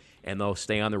Monday, and they'll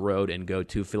stay on the road and go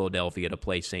to Philadelphia to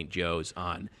play St. Joe's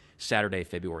on Saturday,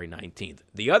 February 19th.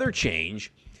 The other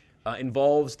change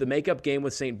involves the makeup game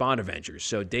with St. Bonaventure.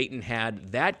 So Dayton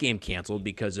had that game canceled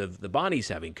because of the Bonnies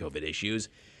having COVID issues.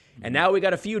 And now we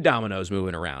got a few dominoes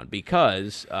moving around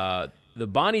because the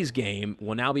Bonnies game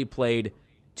will now be played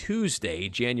Tuesday,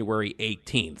 January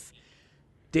 18th.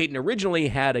 Dayton originally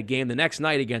had a game the next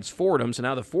night against Fordham, so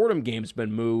now the Fordham game's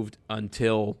been moved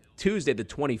until Tuesday the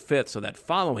 25th, so that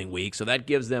following week. So that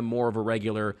gives them more of a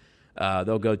regular,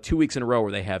 they'll go 2 weeks in a row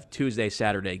where they have Tuesday,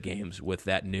 Saturday games with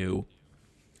that new.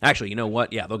 Actually, you know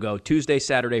what? Yeah, they'll go Tuesday,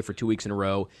 Saturday for 2 weeks in a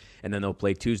row, and then they'll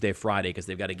play Tuesday, Friday because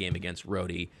they've got a game against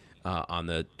Rhodey on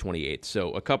the 28th.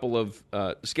 So a couple of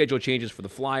schedule changes for the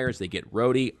Flyers. They get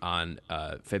Rhodey on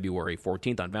February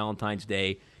 14th on Valentine's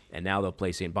Day, and now they'll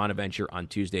play St. Bonaventure on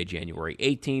Tuesday, January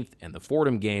 18th, and the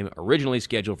Fordham game, originally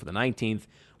scheduled for the 19th,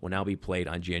 will now be played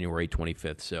on January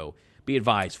 25th. So be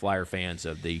advised, Flyer fans,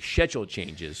 of the schedule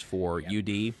changes for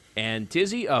UD. And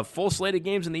Tizzy, a full slate of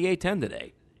games in the A-10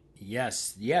 today.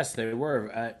 Yes, there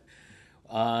were.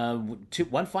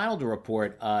 One final to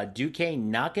report.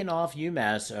 Duquesne knocking off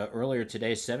UMass earlier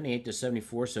today,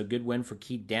 78-74. So good win for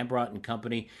Keith Dambrot and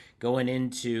company going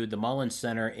into the Mullins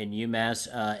Center in UMass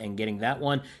and getting that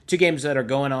one. 2 games that are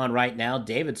going on right now.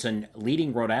 Davidson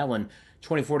leading Rhode Island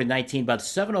 24-19. About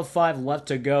 7:05 left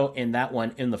to go in that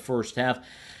one in the first half.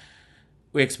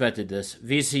 We expected this.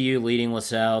 VCU leading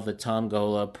LaSalle, the Tom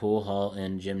Gola Pool Hall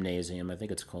and Gymnasium. I think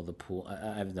it's called the Pool.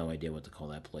 I have no idea what to call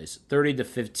that place.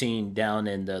 30-15 down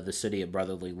in the city of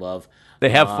brotherly love.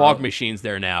 They have fog machines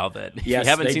there now. That if yes, you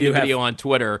haven't seen the video on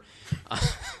Twitter,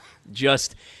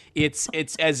 just it's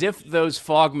as if those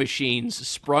fog machines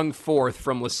sprung forth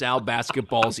from LaSalle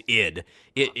basketball's id.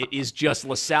 It is just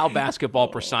LaSalle basketball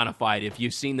personified. If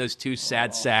you've seen those two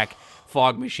sad sack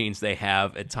fog machines they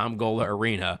have at Tom Gola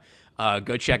Arena,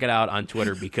 go check it out on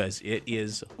Twitter because it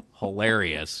is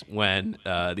hilarious when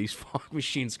these fog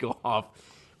machines go off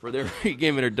for their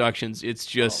game introductions. It's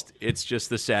just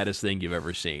the saddest thing you've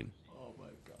ever seen. Oh my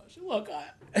gosh! Look,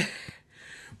 I'm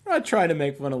not trying to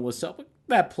make fun of LaSalle, but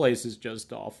that place is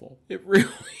just awful. It really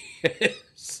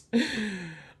is.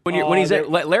 When he's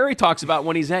Larry talks about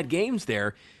when he's at games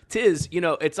there, Tiz,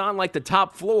 it's on like the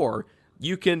top floor.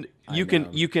 You can hear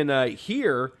you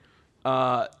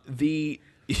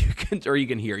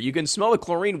can smell the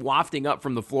chlorine wafting up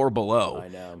from the floor below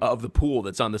of the pool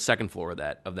that's on the second floor of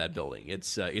that building.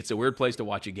 It's a weird place to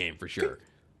watch a game for sure.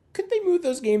 Could they move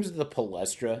those games to the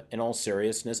Palestra, in all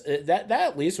seriousness? That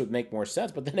at least would make more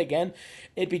sense. But then again,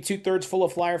 it'd be 2/3 full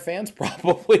of Flyer fans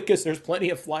probably because there's plenty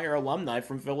of Flyer alumni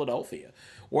from Philadelphia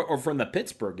or from the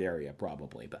Pittsburgh area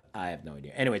probably. But I have no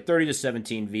idea. Anyway,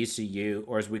 30-17 VCU,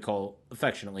 or as we call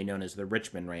affectionately known as the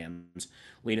Richmond Rams,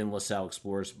 leading LaSalle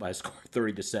Explorers by a score of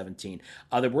 30-17.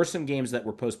 There were some games that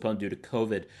were postponed due to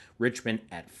COVID. Richmond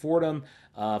at Fordham.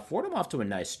 Fordham off to a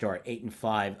nice start,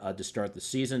 8-5 to start the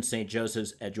season. St.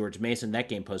 Joseph's at George Mason, that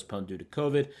game postponed due to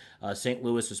COVID. St.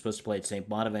 Louis was supposed to play at St.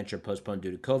 Bonaventure, postponed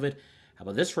due to COVID. How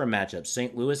about this for a matchup?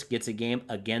 St. Louis gets a game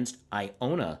against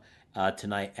Iona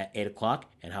tonight at 8 o'clock.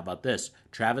 And how about this?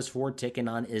 Travis Ford taking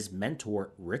on his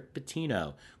mentor, Rick Pitino.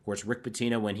 Of course, Rick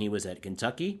Pitino, when he was at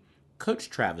Kentucky,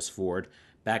 coached Travis Ford.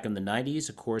 Back in the 90s,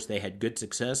 of course, they had good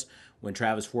success when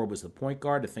Travis Ford was the point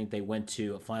guard. I think they went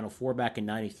to a Final Four back in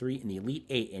 93 and the Elite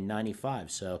Eight in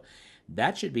 95. So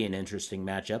that should be an interesting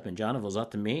matchup. And, John, if it was up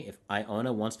to me, if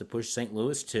Iona wants to push St.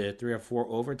 Louis to 3 or 4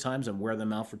 overtimes and wear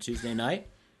them out for Tuesday night,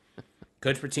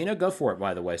 Coach Pitino, go for it,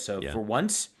 by the way. So for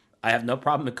once, I have no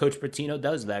problem if Coach Pitino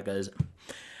does that because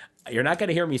you're not going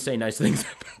to hear me say nice things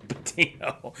about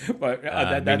Pitino. But,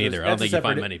 me neither. I don't think you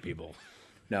find many people.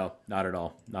 No, not at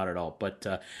all. Not at all. But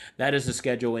that is the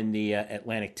schedule in the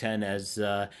Atlantic 10.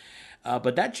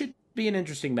 But that should be an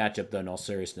interesting matchup, though, in all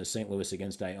seriousness. St. Louis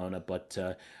against Iona. But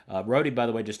Rhodey, by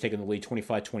the way, just taking the lead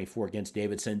 25-24 against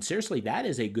Davidson. Seriously, that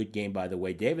is a good game, by the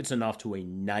way. Davidson off to a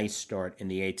nice start in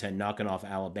the A10, knocking off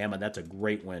Alabama. That's a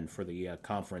great win for the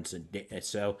conference. And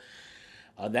so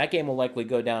that game will likely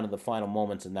go down to the final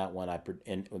moments in that one,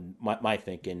 my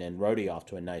thinking, and Rhodey off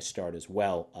to a nice start as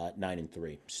well,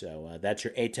 9-3. So that's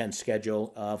your A10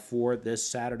 schedule for this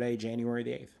Saturday, January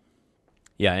the 8th.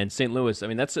 Yeah, and St. Louis, I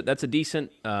mean, that's a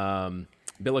decent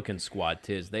Billiken squad,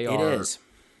 Tiz. It is.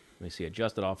 Let me see,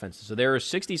 adjusted offenses. So they're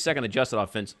 62nd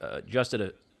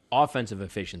adjusted offensive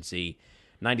efficiency,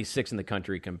 96 in the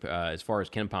country as far as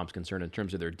KenPom's concerned in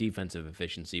terms of their defensive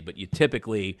efficiency. But you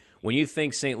typically, when you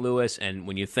think St. Louis and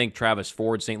when you think Travis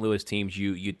Ford St. Louis teams,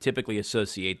 you typically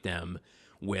associate them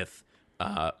with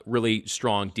really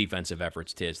strong defensive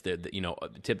efforts, Tiz.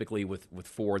 Typically with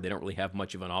Ford, they don't really have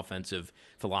much of an offensive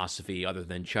philosophy other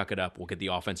than chuck it up, we'll get the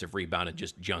offensive rebound and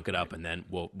just junk it up, and then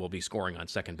we'll be scoring on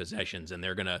second possessions. And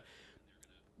they're going to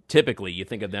typically, you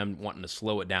think of them wanting to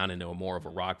slow it down into more of a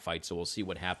rock fight, so we'll see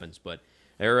what happens. But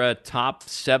they're a top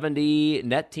 70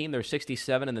 net team. They're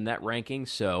 67 in the net ranking,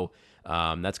 so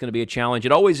that's going to be a challenge.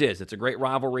 It always is. It's a great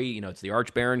rivalry. It's the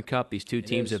Arch Barron Cup. These two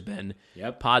teams have been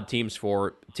pod teams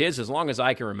for Tiz as long as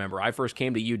I can remember. I first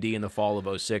came to UD in the fall of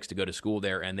 2006 to go to school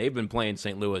there, and they've been playing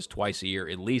St. Louis twice a year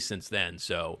at least since then.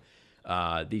 So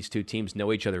these two teams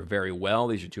know each other very well.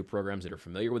 These are two programs that are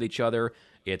familiar with each other.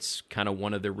 It's kind of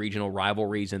one of the regional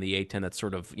rivalries in the A-10 that's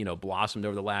sort of blossomed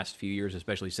over the last few years,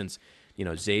 especially since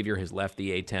Xavier has left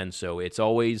the A-10. So it's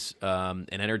always an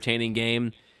entertaining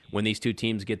game when these two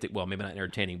teams get to, well, maybe not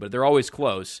entertaining, but they're always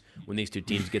close when these two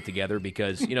teams get together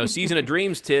because, Season of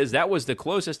Dreams, Tiz, that was the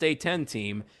closest A-10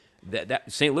 team.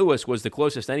 That St. Louis was the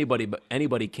closest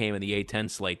anybody came in the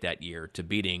A-10 slate that year to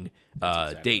beating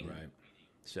Dayton. Right.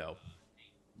 So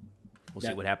we'll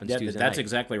see what happens Tuesday night. That's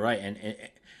exactly right.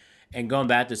 And going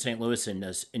back to St. Louis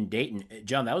and Dayton,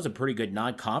 John, that was a pretty good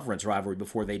non-conference rivalry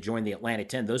before they joined the Atlantic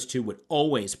 10. Those two would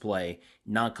always play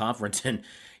non-conference, and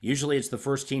usually it's the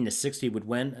first team to 60 would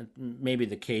win. Maybe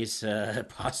the case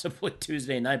possibly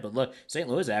Tuesday night, but look, St.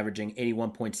 Louis averaging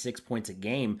 81.6 points a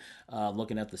game,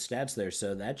 looking at the stats there.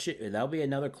 So that'll be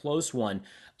another close one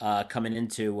coming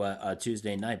into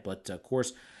Tuesday night. But, of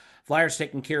course, Flyers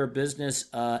taking care of business,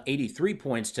 83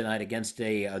 points tonight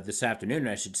this afternoon,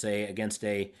 I should say, against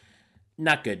a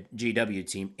not good GW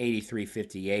team,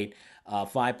 83-58.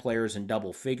 5 players in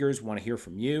double figures. Want to hear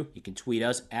from you. You can tweet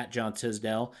us at John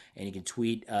Tisdale, and you can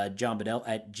tweet John Bedell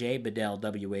at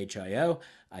JBedellWHIO.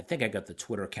 I think I got the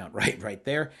Twitter account right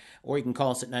there. Or you can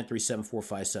call us at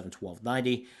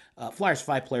 937-457-1290. Flyers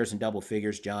 5 players in double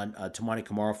figures. John, Tamani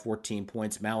Kamara, 14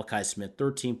 points. Malachi Smith,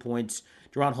 13 points.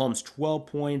 Deron Holmes, 12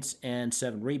 points and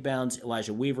 7 rebounds.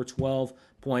 Elijah Weaver, 12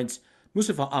 points.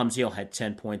 Mustafa Amzil had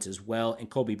 10 points as well, and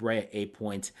Kobe Brea, 8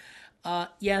 points.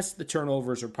 Yes, the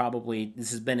turnovers are probably,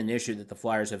 this has been an issue that the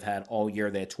Flyers have had all year.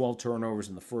 They had 12 turnovers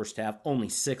in the first half, only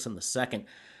 6 in the second.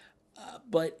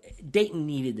 But Dayton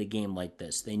needed a game like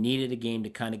this. They needed a game to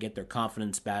kind of get their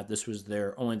confidence back. This was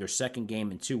only their second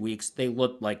game in 2 weeks. They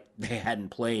looked like they hadn't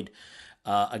played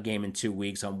a game in 2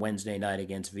 weeks on Wednesday night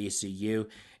against VCU.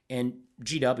 And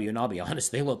GW, and I'll be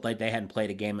honest, they looked like they hadn't played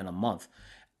a game in a month.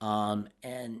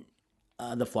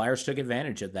 The Flyers took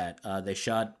advantage of that. They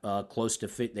shot close to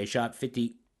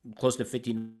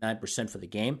 59% for the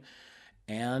game,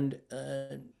 and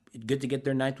good to get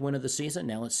their 9th win of the season.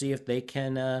 Now let's see if they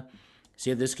can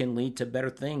see if this can lead to better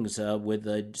things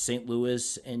with St.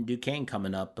 Louis and Duquesne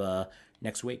coming up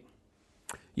next week.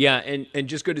 Yeah, and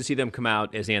just good to see them come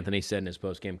out, as Anthony said in his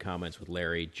post-game comments with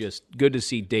Larry. Just good to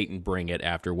see Dayton bring it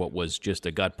after what was just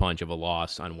a gut punch of a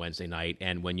loss on Wednesday night.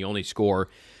 And when you only score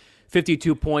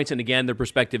 52 points, and again, their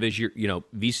perspective is,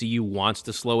 VCU wants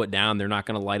to slow it down. They're not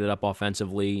going to light it up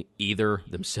offensively either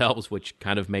themselves, which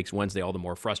kind of makes Wednesday all the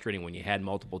more frustrating when you had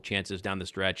multiple chances down the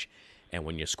stretch. And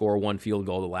when you score one field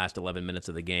goal the last 11 minutes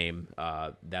of the game,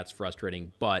 that's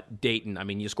frustrating. But Dayton,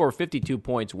 you score 52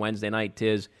 points Wednesday night,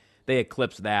 Tiz. They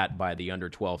eclipsed that by the under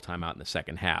 12 timeout in the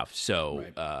second half. So,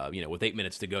 right. With 8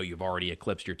 minutes to go, you've already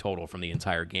eclipsed your total from the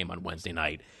entire game on Wednesday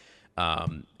night.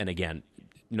 And again,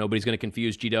 nobody's going to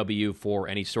confuse GW for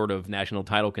any sort of national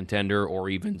title contender or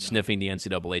even sniffing the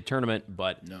NCAA tournament,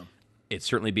 but it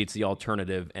certainly beats the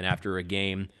alternative. And after a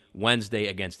game Wednesday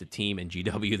against a team in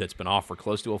GW that's been off for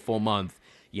close to a full month,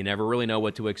 you never really know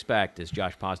what to expect, as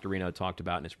Josh Postorino talked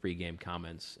about in his pregame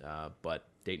comments. But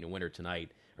Dayton will win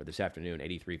tonight, or this afternoon,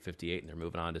 83-58, and they're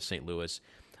moving on to St. Louis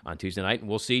on Tuesday night. And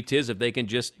we'll see, Tiz, if they can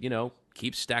just,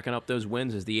 keep stacking up those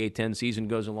wins as the A-10 season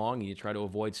goes along, and you try to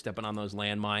avoid stepping on those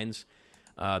landmines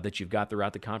that you've got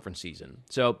throughout the conference season.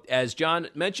 So, as John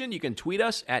mentioned, you can tweet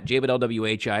us at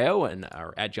JBedellWHIO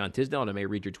or at John Tisdale, and I may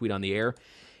read your tweet on the air.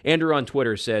 Andrew on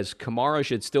Twitter says, Kamara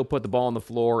should still put the ball on the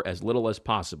floor as little as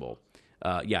possible.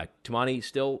 Tamani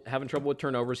still having trouble with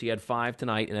turnovers. He had 5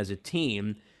 tonight, and as a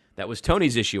team, that was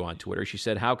Tony's issue on Twitter. She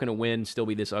said, how can a win still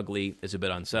be this ugly? It's a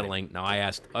bit unsettling. Now, I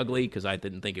asked ugly because I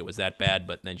didn't think it was that bad,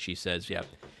 but then she says,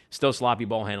 still sloppy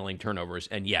ball handling, turnovers.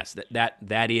 And yes,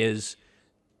 that is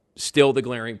still the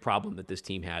glaring problem that this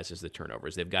team has, is the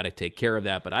turnovers. They've got to take care of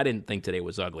that, but I didn't think today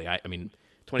was ugly.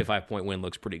 25-point win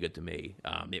looks pretty good to me.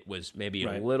 It was maybe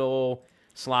a little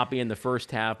sloppy in the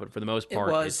first half, but for the most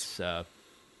part, it's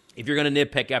if you're going to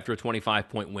nitpick after a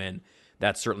 25-point win,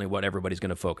 that's certainly what everybody's going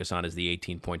to focus on, is the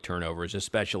 18-point turnovers,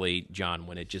 especially, John,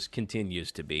 when it just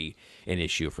continues to be an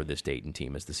issue for this Dayton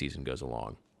team as the season goes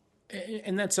along.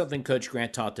 And that's something Coach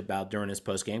Grant talked about during his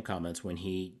post-game comments when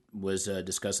he was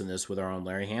discussing this with our own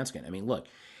Larry Hanskin. Look,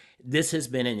 this has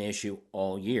been an issue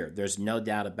all year. There's no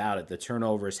doubt about it. The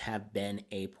turnovers have been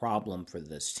a problem for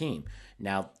this team.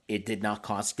 Now, it did not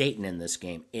cost Dayton in this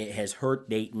game. It has hurt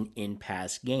Dayton in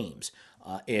past games.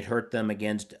 It hurt them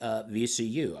against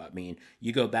VCU.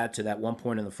 You go back to that one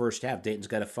point in the first half, Dayton's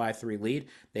got a 5-3 lead.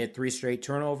 They had 3 straight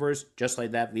turnovers. Just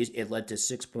like that, it led to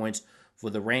 6 points for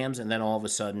the Rams, and then all of a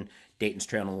sudden, Dayton's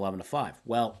trailing 11-5.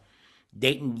 Well,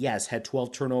 Dayton, yes, had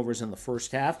 12 turnovers in the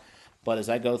first half, but as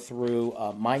I go through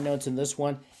my notes in this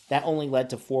one, that only led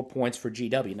to 4 points for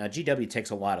GW. Now, GW takes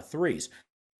a lot of threes.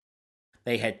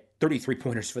 They had 33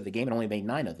 pointers for the game and only made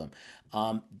 9 of them.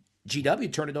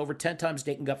 GW turned it over 10 times.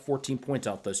 Dayton got 14 points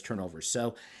off those turnovers.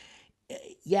 So,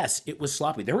 yes, it was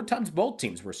sloppy. There were times both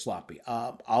teams were sloppy.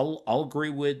 I'll agree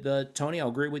with Tony. I'll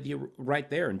agree with you right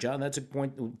there. And, John, that's a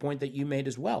point that you made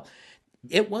as well.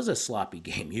 It was a sloppy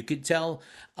game. You could tell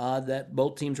that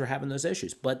both teams were having those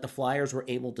issues, but the Flyers were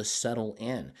able to settle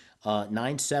in.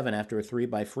 9-7 after a 3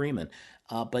 by Freeman.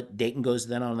 But Dayton goes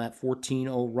then on that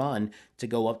 14-0 run to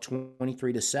go up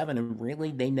 23-7, and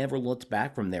really they never looked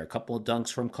back from there. A couple of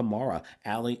dunks from Kamara,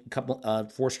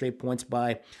 4 straight points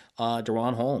by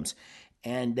Deron Holmes.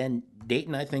 And then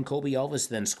Dayton, I think Kobe Elvis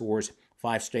then scores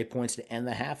 5 straight points to end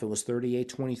the half. It was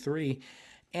 38-23.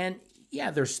 And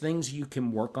yeah, there's things you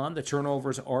can work on. The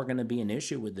turnovers are going to be an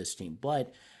issue with this team,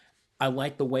 but I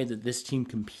like the way that this team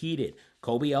competed.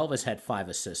 Kobe Elvis had 5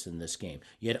 assists in this game.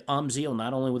 You had Amzil,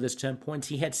 not only with his 10 points,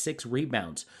 he had 6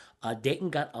 rebounds. Dayton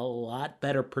got a lot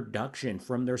better production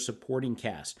from their supporting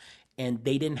cast, and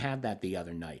they didn't have that the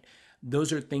other night.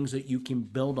 Those are things that you can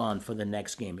build on for the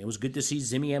next game. It was good to see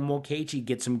Zimian Mokechi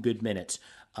get some good minutes.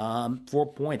 4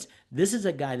 points. This is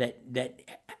a guy that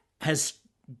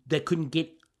couldn't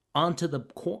get onto the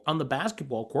court, on the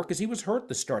basketball court, because he was hurt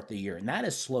to start the year, and that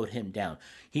has slowed him down.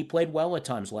 He played well at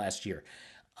times last year.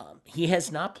 He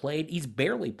has not played. He's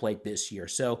barely played this year.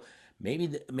 So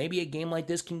maybe a game like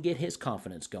this can get his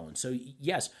confidence going. So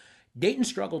yes, Dayton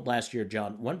struggled last year,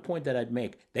 John. One point that I'd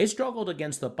make, they struggled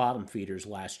against the bottom feeders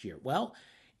last year. Well,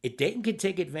 if Dayton can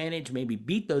take advantage, maybe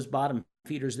beat those bottom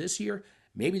feeders this year,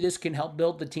 maybe this can help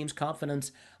build the team's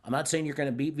confidence. I'm not saying you're going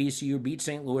to beat VCU, beat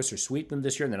St. Louis, or sweep them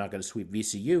this year, and they're not going to sweep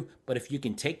VCU. But if you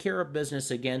can take care of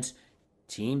business against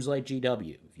teams like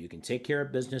GW, if you can take care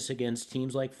of business against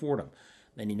teams like Fordham,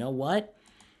 then you know what?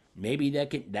 Maybe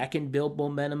that can build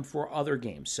momentum for other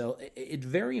games. So it's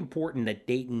very important that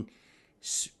Dayton,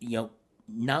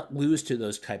 not lose to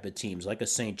those type of teams like a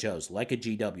St. Joe's, like a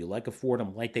GW, like a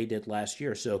Fordham, like they did last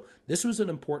year. So this was an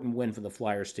important win for the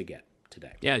Flyers to get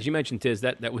today. Yeah, as you mentioned, Tiz,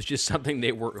 that was just something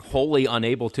they were wholly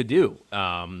unable to do,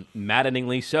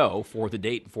 maddeningly so for the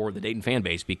Dayton fan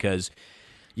base, because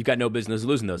you've got no business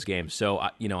losing those games. So,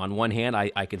 on one hand,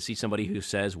 I can see somebody who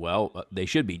says, well, they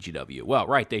should beat GW. Well,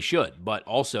 right, they should. But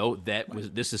also,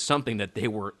 this is something that they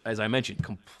were, as I mentioned,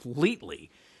 completely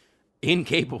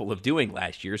incapable of doing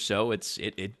last year. So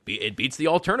it beats the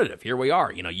alternative. Here we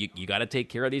are. You got to take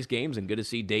care of these games, and good to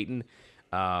see Dayton,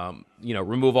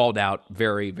 remove all doubt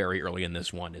very, very early in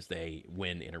this one as they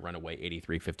win in a runaway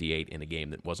 83-58 in a game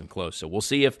that wasn't close. So we'll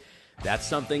see if that's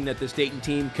something that this Dayton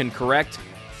team can correct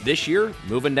this year,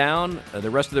 moving down the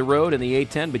rest of the road in the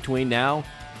A-10 between now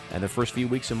and the first few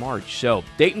weeks of March. So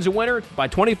Dayton's a winner by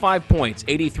 25 points,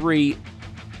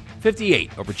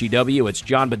 83-58 over GW. It's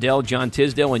John Bedell, John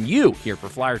Tisdale, and you here for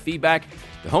Flyer Feedback.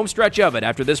 The home stretch of it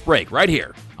after this break right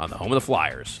here on the home of the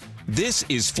Flyers. This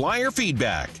is Flyer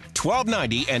Feedback,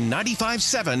 1290 and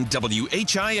 95.7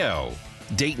 WHIO,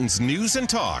 Dayton's News and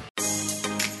Talk.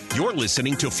 You're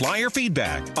listening to Flyer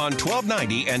Feedback on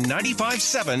 1290 and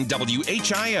 95.7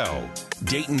 WHIO,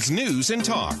 Dayton's News and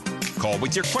Talk. Call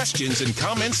with your questions and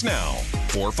comments now,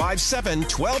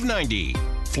 457-1290.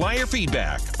 Flyer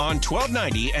Feedback on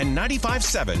 1290 and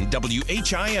 95.7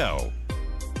 WHIO.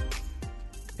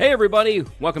 Hey everybody,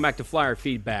 welcome back to Flyer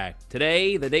Feedback.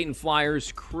 Today, the Dayton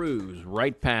Flyers cruise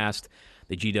right past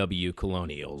the GW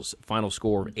Colonials. Final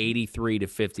score of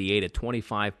 83-58, a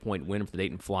 25-point win for the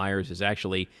Dayton Flyers is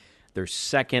actually their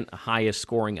second highest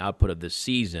scoring output of the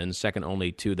season, second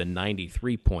only to the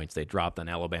 93 points they dropped on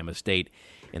Alabama State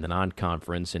in the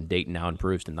non-conference, and Dayton now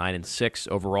improves to 9-6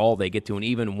 overall. They get to an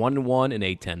even 1-1 in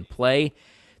A-10 play.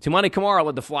 Toumani Camara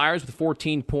led the Flyers with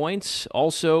 14 points.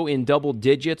 Also in double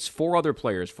digits, 4 other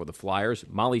players for the Flyers.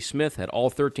 Molly Smith had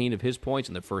all 13 of his points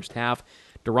in the first half.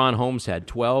 Deron Holmes had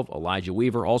 12. Elijah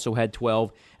Weaver also had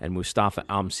 12. And Mustafa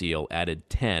Amsil added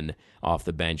 10 off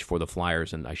the bench for the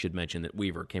Flyers. And I should mention that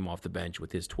Weaver came off the bench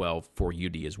with his 12 for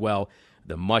UD as well.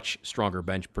 The much stronger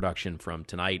bench production from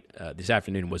tonight, this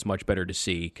afternoon, was much better to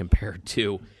see compared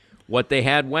to what they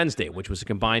had Wednesday, which was a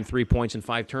combined 3 points and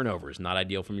 5 turnovers. Not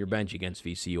ideal from your bench against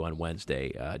VCU on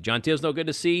Wednesday. John Tisdale, good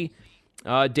to see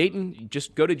Dayton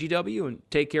just go to GW and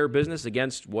take care of business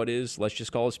against what is, let's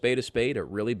just call a spade, a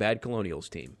really bad Colonials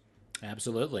team.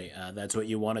 Absolutely. That's what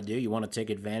you want to do. You want to take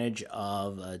advantage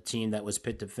of a team that was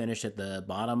picked to finish at the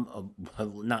bottom,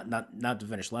 not to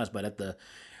finish last, but at the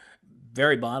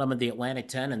very bottom of the Atlantic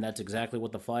 10, and that's exactly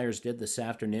what the Flyers did this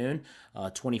afternoon.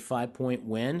 25-point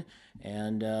win,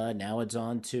 and now it's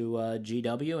on to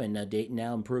GW, and Dayton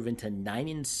now improving to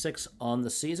 9-6 on the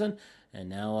season. And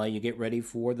now you get ready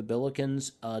for the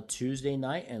Billikens Tuesday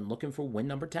night and looking for win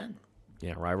number 10.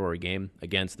 Yeah, rivalry game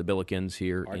against the Billikens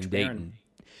here Arch in Barron. Dayton.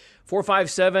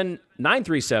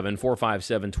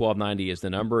 457-937-1290 is the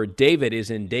number. David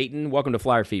is in Dayton. Welcome to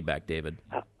Flyer Feedback, David.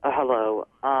 Hello.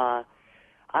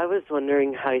 I was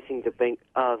wondering how you think the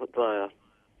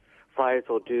Flyers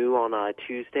will do on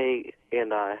Tuesday,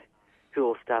 and who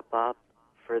will step up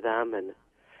for them. And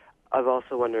I was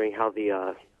also wondering how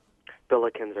the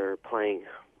Billikens are playing.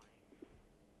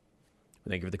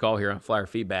 Thank you for the call here on Flyer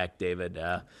Feedback, David.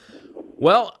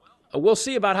 Well, we'll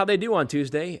see about how they do on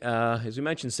Tuesday. As we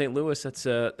mentioned, St. Louis, that's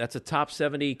a top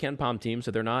 70 KenPom team,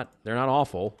 so they're not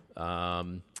awful.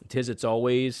 It's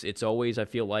always I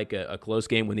feel like a close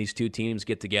game when these two teams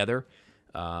get together.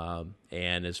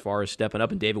 And as far as stepping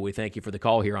up, and David, we thank you for the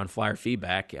call here on Flyer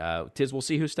Feedback. We'll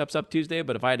see who steps up Tuesday,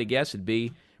 but if I had to guess, it'd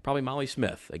be probably Molly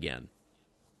Smith again.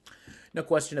 No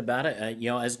question about it.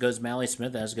 As goes Mally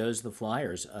Smith, as goes the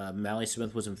Flyers. Mally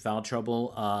Smith was in foul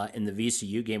trouble in the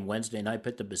VCU game Wednesday night,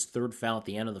 picked up his third foul at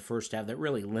the end of the first half. That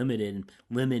really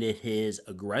limited his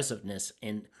aggressiveness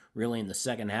in the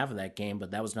second half of that game,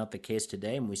 but that was not the case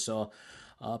today, and we saw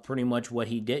pretty much what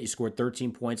he did. He scored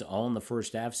 13 points all in the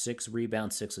first half, 6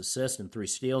 rebounds, 6 assists, and 3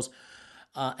 steals.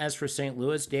 As for St.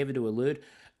 Louis, David, to allude,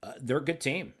 they're a good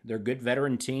team. They're a good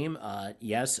veteran team.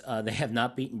 Yes, they have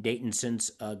not beaten Dayton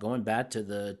since going back to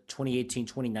the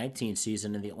 2018-2019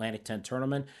 season in the Atlantic 10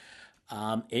 tournament.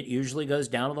 It usually goes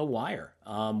down to the wire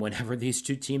whenever these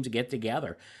two teams get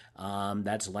together.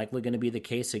 That's likely going to be the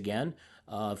case again.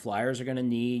 Flyers are going to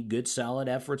need good, solid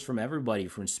efforts from everybody,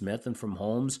 from Smith and from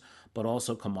Holmes, but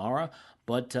also Kamara.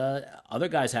 But other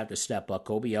guys have to step up.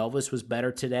 Kobe Elvis was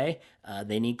better today.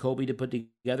 They need Kobe to put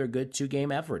together good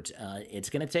two-game efforts. It's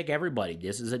going to take everybody.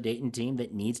 This is a Dayton team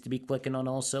that needs to be clicking on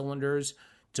all cylinders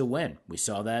to win. We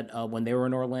saw that when they were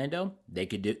in Orlando. They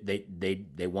could do.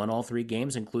 They won all 3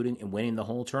 games, including in winning the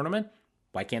whole tournament.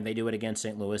 Why can't they do it against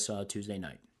St. Louis Tuesday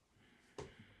night?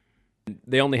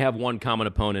 They only have one common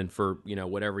opponent for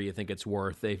whatever you think it's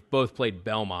worth. They've both played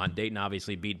Belmont. Dayton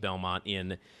obviously beat Belmont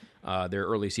in their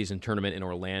early season tournament in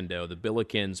Orlando. The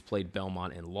Billikens played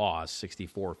Belmont and lost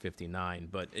 64-59.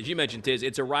 But as you mentioned, Tiz,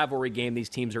 it's a rivalry game. These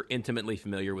teams are intimately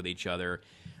familiar with each other.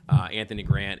 Anthony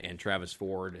Grant and Travis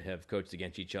Ford have coached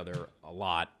against each other a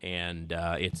lot, and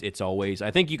it's always.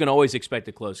 I think you can always expect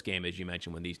a close game, as you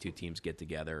mentioned, when these two teams get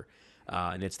together.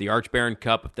 And it's the Arch Barron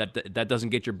Cup. If that doesn't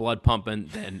get your blood pumping,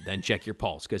 then check your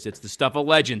pulse, because it's the stuff of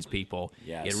legends, people.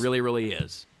 Yes. It really, really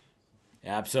is.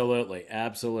 Absolutely.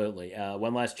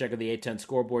 One last check of the A10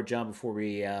 scoreboard, John, before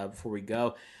we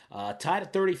go. Tied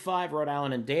at 35, Rhode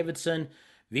Island and Davidson.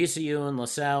 VCU and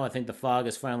LaSalle, I think the fog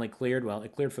is finally cleared. Well,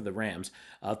 it cleared for the Rams.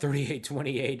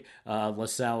 38-28.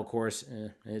 LaSalle, of course,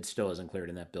 it still isn't cleared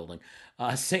in that building.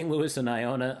 St. Louis and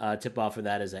Iona, tip-off for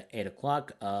that is at 8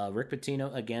 o'clock. Rick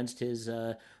Pitino against his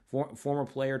former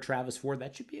player, Travis Ford.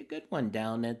 That should be a good one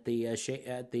down at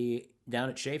down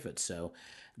at Chaffetz. So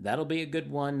that'll be a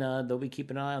good one. They'll be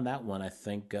keeping an eye on that one, I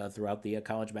think, throughout the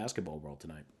college basketball world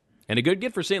tonight. And a good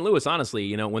get for St. Louis,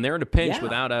 honestly. When they're in a pinch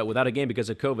without a game because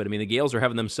of COVID, I mean, the Gales are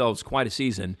having themselves quite a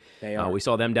season. They are. We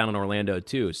saw them down in Orlando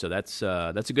too, so that's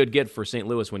a good get for St.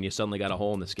 Louis when you suddenly got a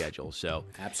hole in the schedule. So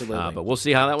absolutely. But we'll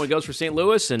see how that one goes for St.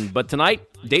 Louis. But tonight,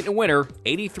 Dayton winner,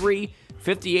 83-58,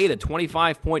 a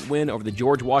 25-point win over the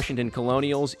George Washington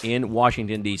Colonials in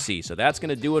Washington, D.C. So that's going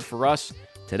to do it for us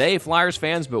today, Flyers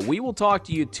fans. But we will talk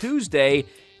to you Tuesday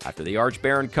after the Arch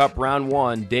Barron Cup Round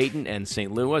 1, Dayton and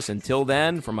St. Louis. Until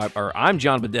then, I'm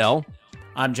John Bedell.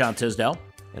 I'm John Tisdale.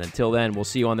 And until then, we'll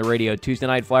see you on the radio Tuesday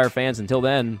night, Flyer fans. Until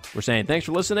then, we're saying thanks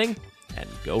for listening, and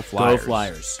go Flyers. Go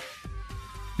Flyers.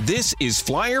 This is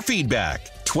Flyer Feedback,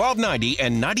 1290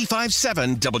 and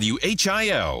 95.7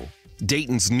 WHIO,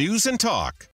 Dayton's News and Talk.